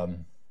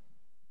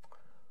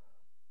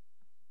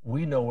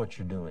 we know what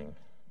you're doing,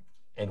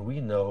 and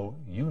we know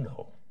you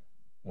know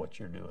what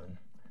you're doing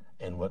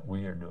and what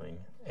we are doing.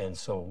 And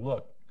so,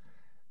 look,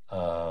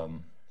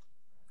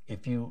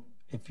 if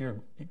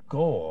your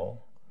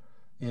goal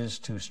is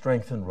to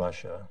strengthen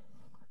Russia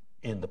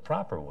in the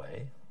proper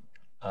way,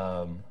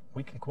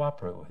 we can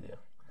cooperate with you.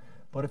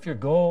 But if your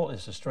goal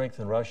is to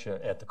strengthen Russia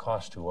at the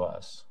cost to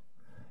us,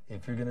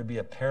 if you're going to be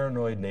a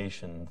paranoid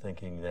nation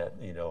thinking that,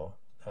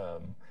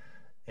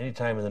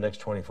 anytime in the next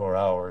 24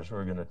 hours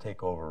we're going to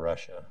take over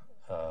Russia,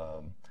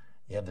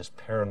 you have this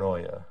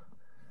paranoia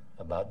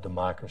about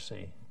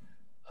democracy,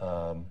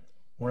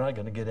 we're not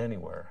going to get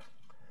anywhere.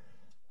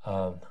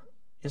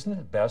 Isn't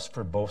it best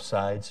for both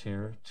sides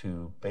here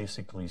to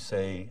basically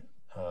say,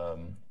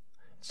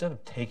 instead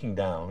of taking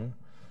down,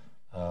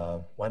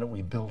 why don't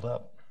we build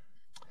up?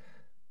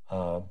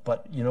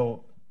 But, you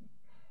know,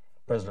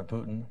 President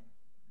Putin,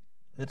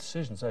 the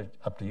decisions are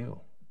up to you.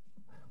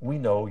 We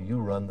know you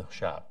run the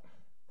shop.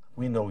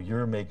 We know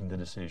you're making the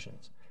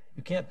decisions.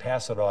 You can't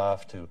pass it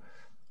off to,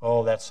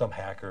 oh, that's some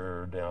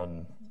hacker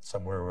down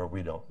somewhere where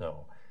we don't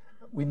know.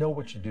 We know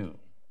what you do,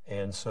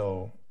 and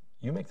so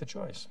you make the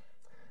choice.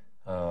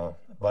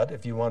 But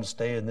if you want to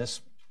stay in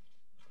this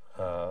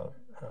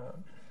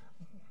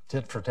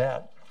tit for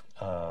tat,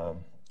 we're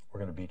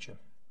going to beat you.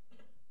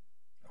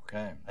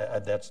 Okay.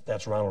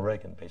 That's Ronald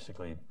Reagan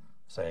basically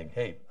saying,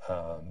 hey,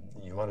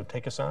 you want to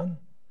take us on?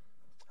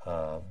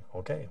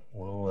 Okay,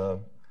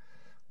 we'll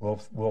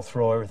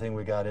throw everything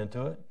we got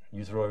into it.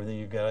 You throw everything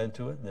you got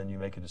into it, and then you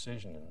make a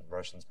decision. And the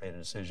Russians made a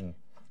decision.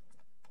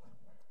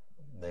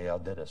 They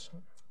outdid us.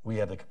 We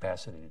have the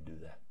capacity to do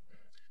that.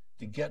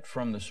 To get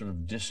from the sort of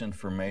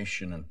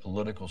disinformation and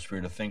political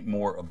sphere to think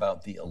more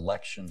about the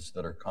elections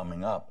that are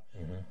coming up.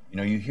 Mm-hmm. You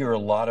know, you hear a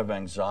lot of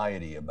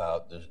anxiety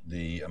about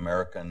the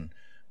American,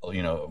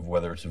 you know,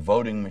 whether it's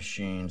voting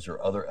machines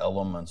or other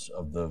elements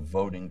of the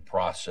voting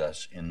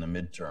process in the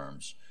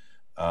midterms.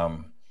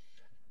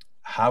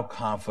 How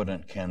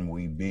confident can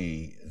we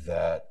be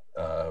that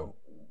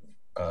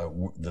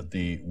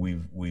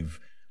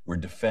we're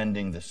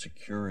defending the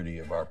security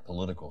of our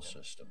political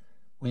system?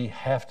 We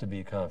have to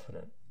be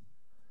confident,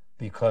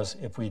 because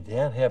if we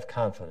don't have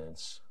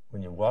confidence,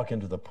 when you walk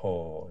into the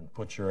poll and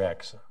put your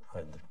X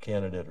on the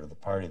candidate or the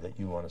party that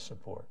you want to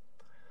support,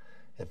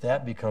 if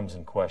that becomes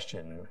in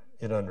question,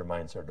 it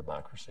undermines our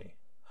democracy.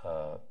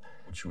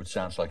 Which would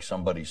sound like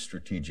somebody's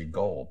strategic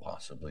goal,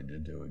 possibly, to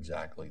do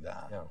exactly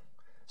that. Yeah.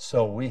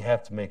 So we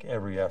have to make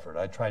every effort.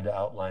 I tried to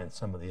outline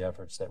some of the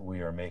efforts that we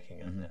are making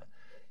in that.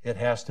 It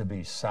has to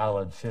be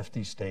solid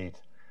 50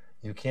 state.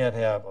 You can't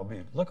have,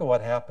 look at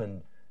what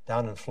happened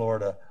down in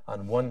Florida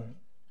on one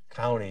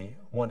county,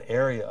 one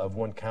area of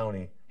one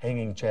county,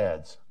 hanging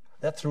chads.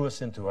 That threw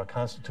us into a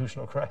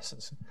constitutional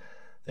crisis.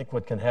 Think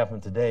what can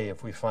happen today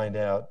if we find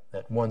out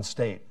that one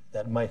state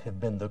that might have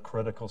been the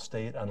critical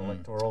state on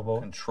electoral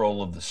vote.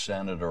 Control of the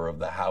Senate or of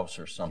the House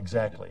or something,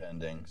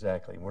 depending.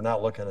 Exactly. We're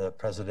not looking at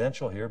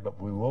presidential here,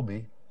 but we will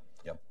be.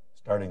 Yep.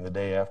 Starting the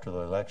day after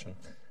the election,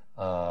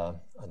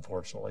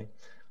 unfortunately.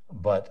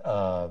 But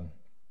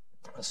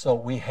so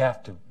we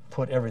have to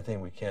put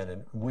everything we can,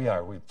 and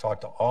we've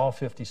talked to all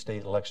 50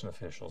 state election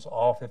officials,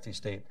 all 50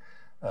 state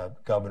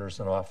governors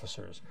and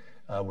officers.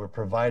 We're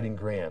providing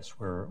grants.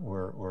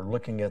 We're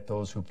looking at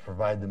those who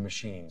provide the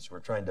machines. We're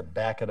trying to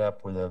back it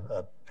up with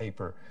a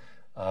paper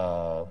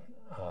so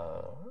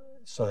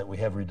that we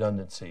have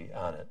redundancy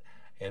on it.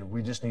 And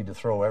we just need to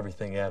throw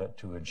everything at it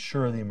to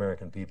ensure the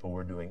American people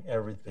we're doing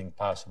everything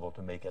possible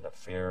to make it a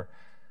fair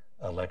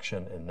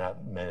election and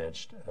not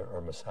managed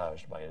or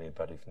massaged by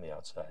anybody from the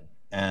outside.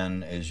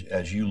 And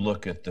as you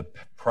look at the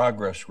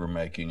progress we're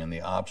making and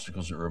the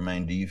obstacles that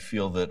remain, do you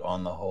feel that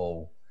on the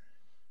whole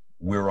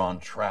we're on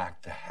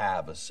track to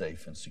have a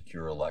safe and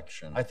secure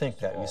election? I think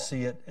that. You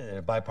see it in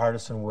a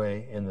bipartisan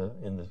way in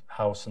the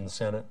House and the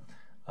Senate.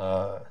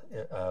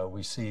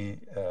 We see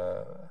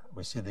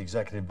the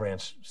executive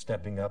branch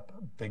stepping up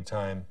big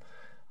time.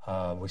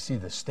 We see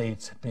the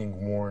states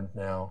being warned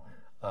now,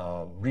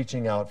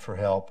 reaching out for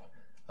help.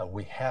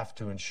 We have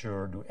to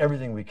do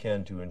everything we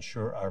can to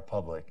ensure our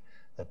public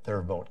that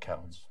their vote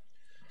counts.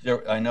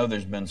 I know there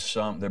have been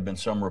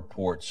some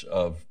reports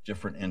of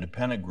different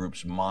independent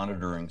groups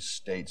monitoring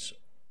states'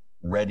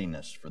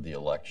 readiness for the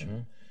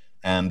election,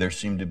 and there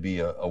seemed to be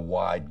a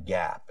wide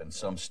gap. And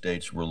some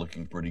states were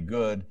looking pretty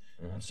good,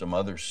 and some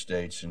other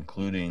states,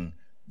 including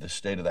the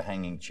state of the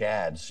hanging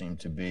Chad,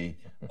 seemed to be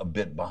a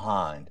bit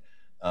behind.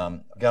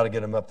 Got to get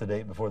them up to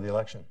date before the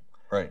election.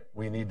 Right.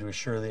 We need to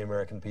assure the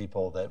American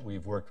people that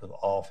we've worked with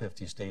all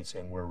 50 states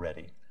and we're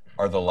ready.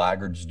 Are the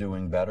laggards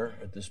doing better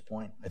at this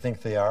point? I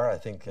think they are. I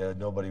think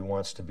nobody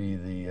wants to be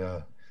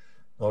the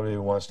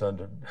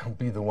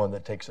one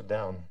that takes it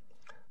down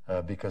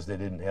because they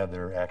didn't have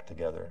their act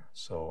together.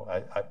 So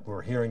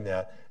we're hearing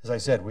that. As I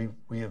said,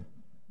 we have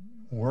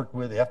worked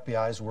with, the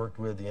FBI's worked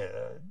with the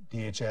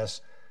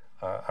DHS,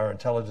 our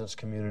intelligence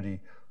community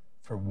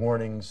for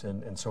warnings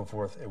and so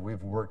forth.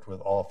 We've worked with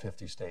all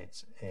 50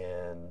 states,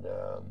 and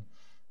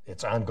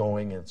it's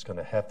ongoing. It's going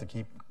to have to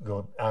keep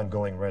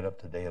ongoing right up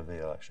to the day of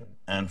the election.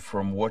 And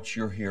from what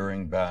you're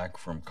hearing back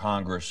from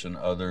Congress and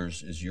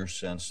others, is your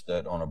sense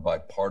that on a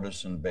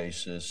bipartisan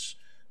basis,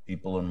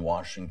 people in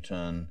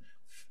Washington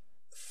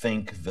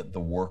think that the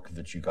work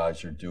that you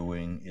guys are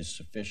doing is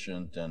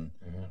sufficient and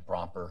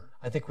proper?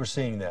 I think we're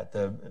seeing that.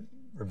 The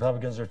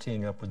Republicans are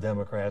teaming up with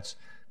Democrats,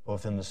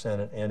 both in the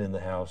Senate and in the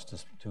House,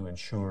 to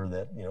ensure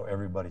that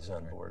everybody's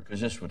on board. Because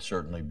this would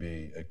certainly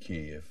be a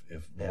key.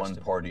 If one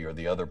party or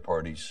the other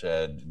party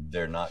said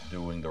they're not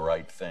doing the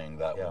right thing,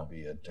 that would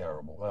be a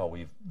terrible. Well,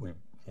 we've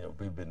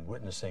been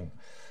witnessing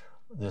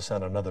this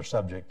on another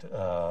subject,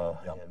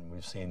 and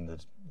we've seen the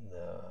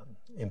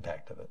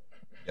impact of it.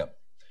 Yep.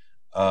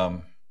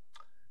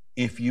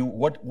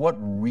 What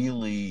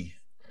really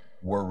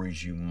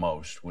worries you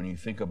most when you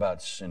think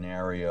about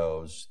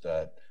scenarios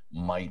that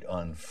might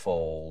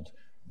unfold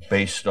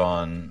based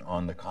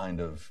on the kind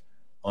of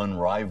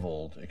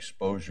unrivaled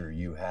exposure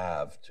you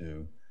have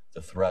to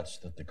the threats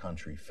that the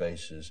country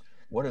faces?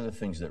 What are the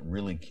things that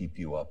really keep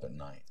you up at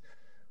night?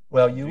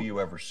 Well, do you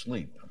ever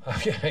sleep?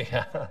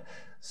 Yeah,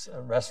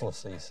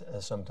 restlessly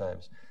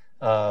sometimes.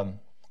 A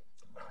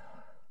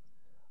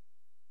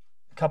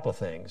couple of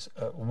things.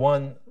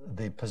 One,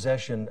 the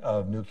possession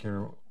of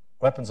nuclear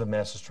weapons of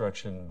mass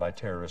destruction by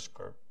terrorist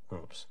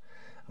groups.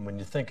 And when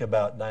you think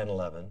about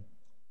 9/11,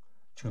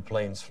 two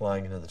planes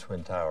flying into the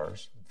Twin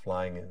Towers,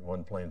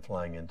 one plane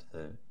flying into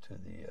the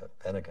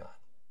Pentagon.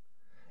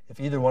 If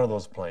either one of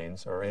those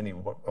planes, or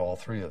all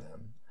three of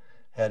them,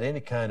 had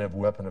any kind of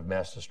weapon of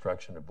mass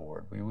destruction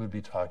aboard, we would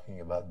be talking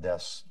about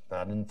deaths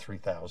not in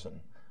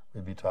 3,000.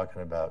 We'd be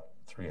talking about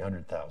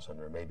 300,000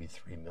 or maybe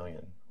 3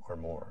 million or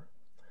more.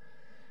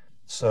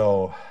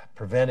 So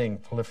preventing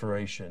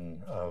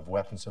proliferation of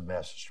weapons of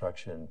mass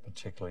destruction,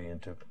 particularly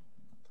into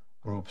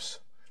groups,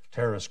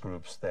 terrorist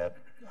groups that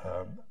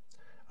are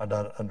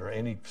not under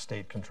any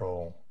state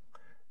control,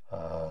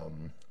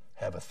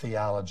 have a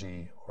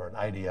theology or an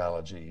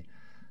ideology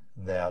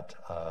that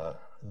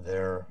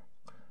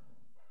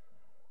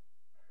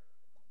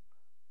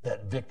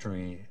that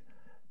victory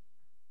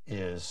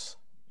is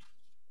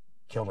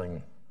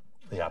killing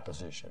the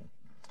opposition,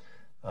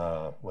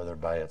 whether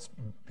by its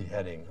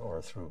beheading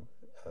or through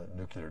a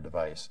nuclear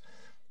device.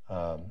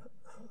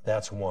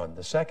 That's one.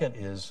 The second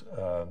is,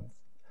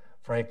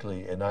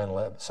 frankly, a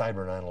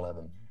cyber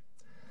 9/11.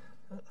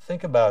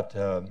 Think about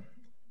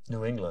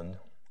New England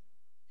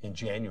in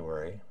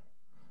January,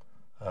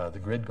 the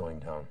grid going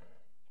down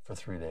for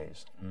 3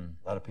 days.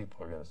 A lot of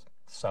people are going to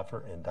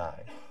suffer and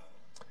die.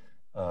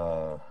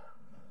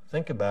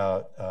 Think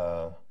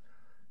about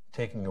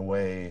taking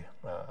away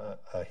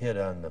a hit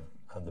on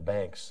the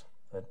banks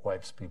that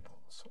wipes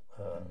people's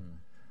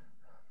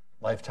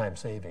lifetime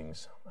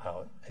savings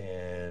out,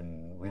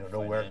 and we don't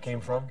know where it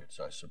came from. Markets,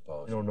 I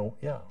suppose. We don't know.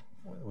 Yeah,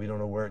 we don't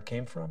know where it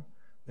came from.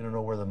 We don't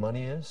know where the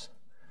money is,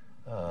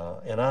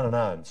 and on and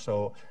on.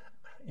 So,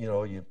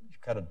 you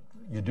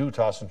do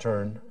toss and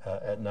turn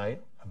at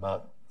night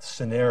about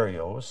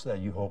scenarios that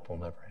you hope will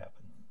never happen.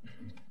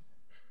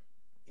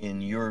 In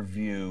your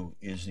view,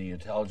 is the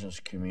intelligence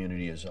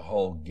community as a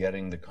whole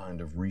getting the kind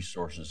of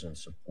resources and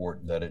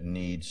support that it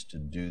needs to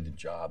do the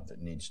job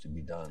that needs to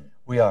be done?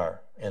 We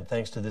are, and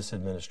thanks to this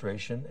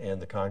administration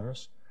and the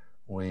Congress,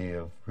 we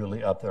have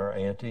really upped our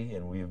ante,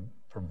 and we've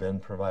been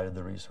provided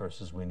the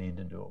resources we need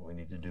to do what we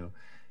need to do.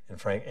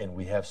 And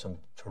we have some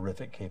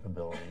terrific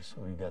capabilities.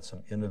 We've got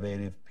some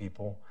innovative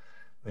people.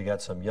 We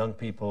got some young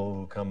people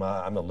who come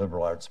out. I'm a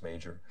liberal arts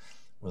major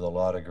with a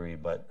law degree,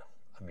 but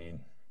I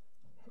mean,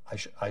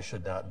 I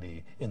should not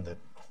be in the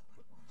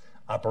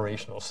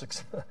operational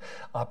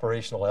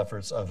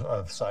efforts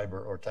of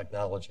cyber or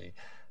technology.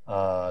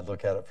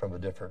 Look at it from a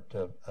different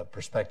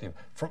perspective.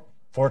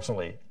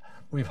 Fortunately,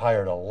 we've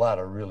hired a lot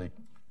of really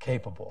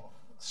capable,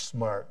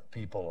 smart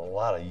people, a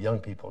lot of young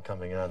people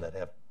coming on that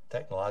have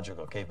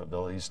technological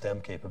capabilities,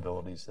 STEM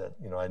capabilities that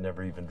I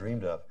never even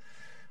dreamed of.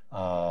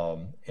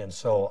 And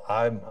so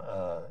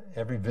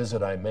every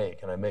visit I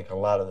make, and I make a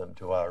lot of them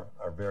to our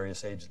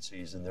various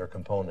agencies and their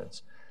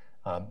components,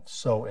 I'm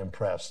so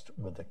impressed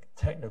with the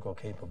technical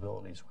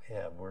capabilities we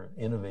have. We're an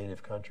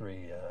innovative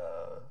country.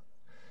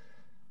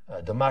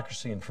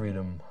 Democracy and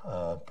freedom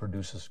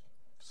produces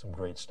some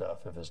great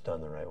stuff if it's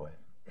done the right way.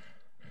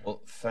 Well,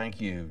 thank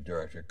you,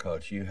 Director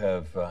Coates. You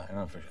have, I don't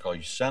know if I should call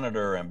you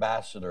senator,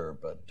 ambassador,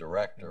 but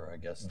director, I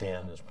guess.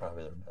 Dan is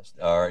probably the best.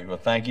 All right. Well,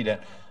 thank you, Dan.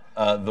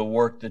 The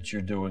work that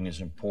you're doing is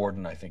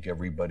important. I think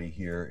everybody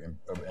here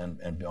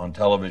and on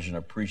television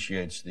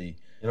appreciates the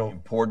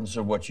importance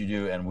of what you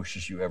do and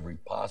wishes you every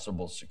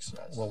possible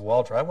success. Well,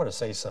 Walter, I want to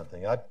say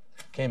something. I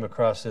came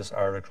across this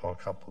article a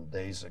couple of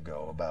days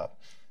ago about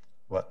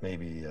what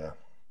maybe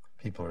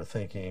people are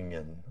thinking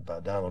and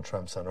about Donald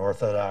Trump's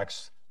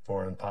unorthodox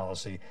foreign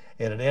policy,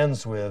 and it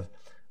ends with,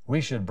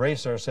 "We should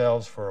brace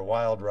ourselves for a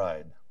wild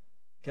ride."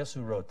 Guess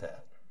who wrote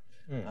that?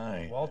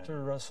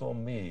 Walter Russell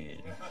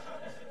Mead.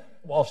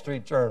 Wall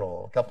Street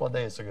Journal a couple of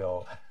days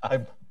ago.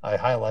 I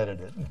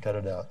highlighted it and cut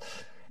it out.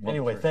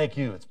 Anyway, thank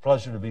you. It's a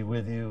pleasure to be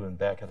with you and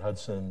back at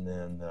Hudson.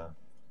 And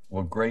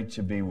well, great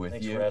to be with you.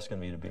 Thanks for asking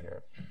me to be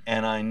here.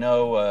 And I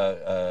know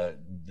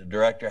the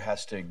director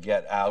has to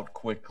get out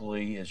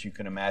quickly. As you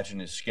can imagine,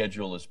 his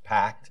schedule is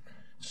packed.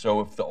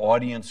 So if the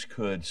audience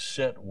could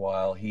sit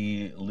while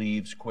he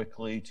leaves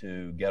quickly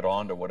to get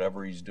on to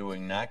whatever he's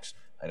doing next.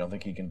 I don't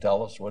think he can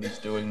tell us what he's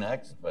doing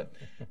next, but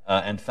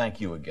and thank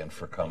you again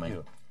for coming.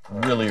 Thank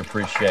you. Really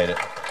appreciate it.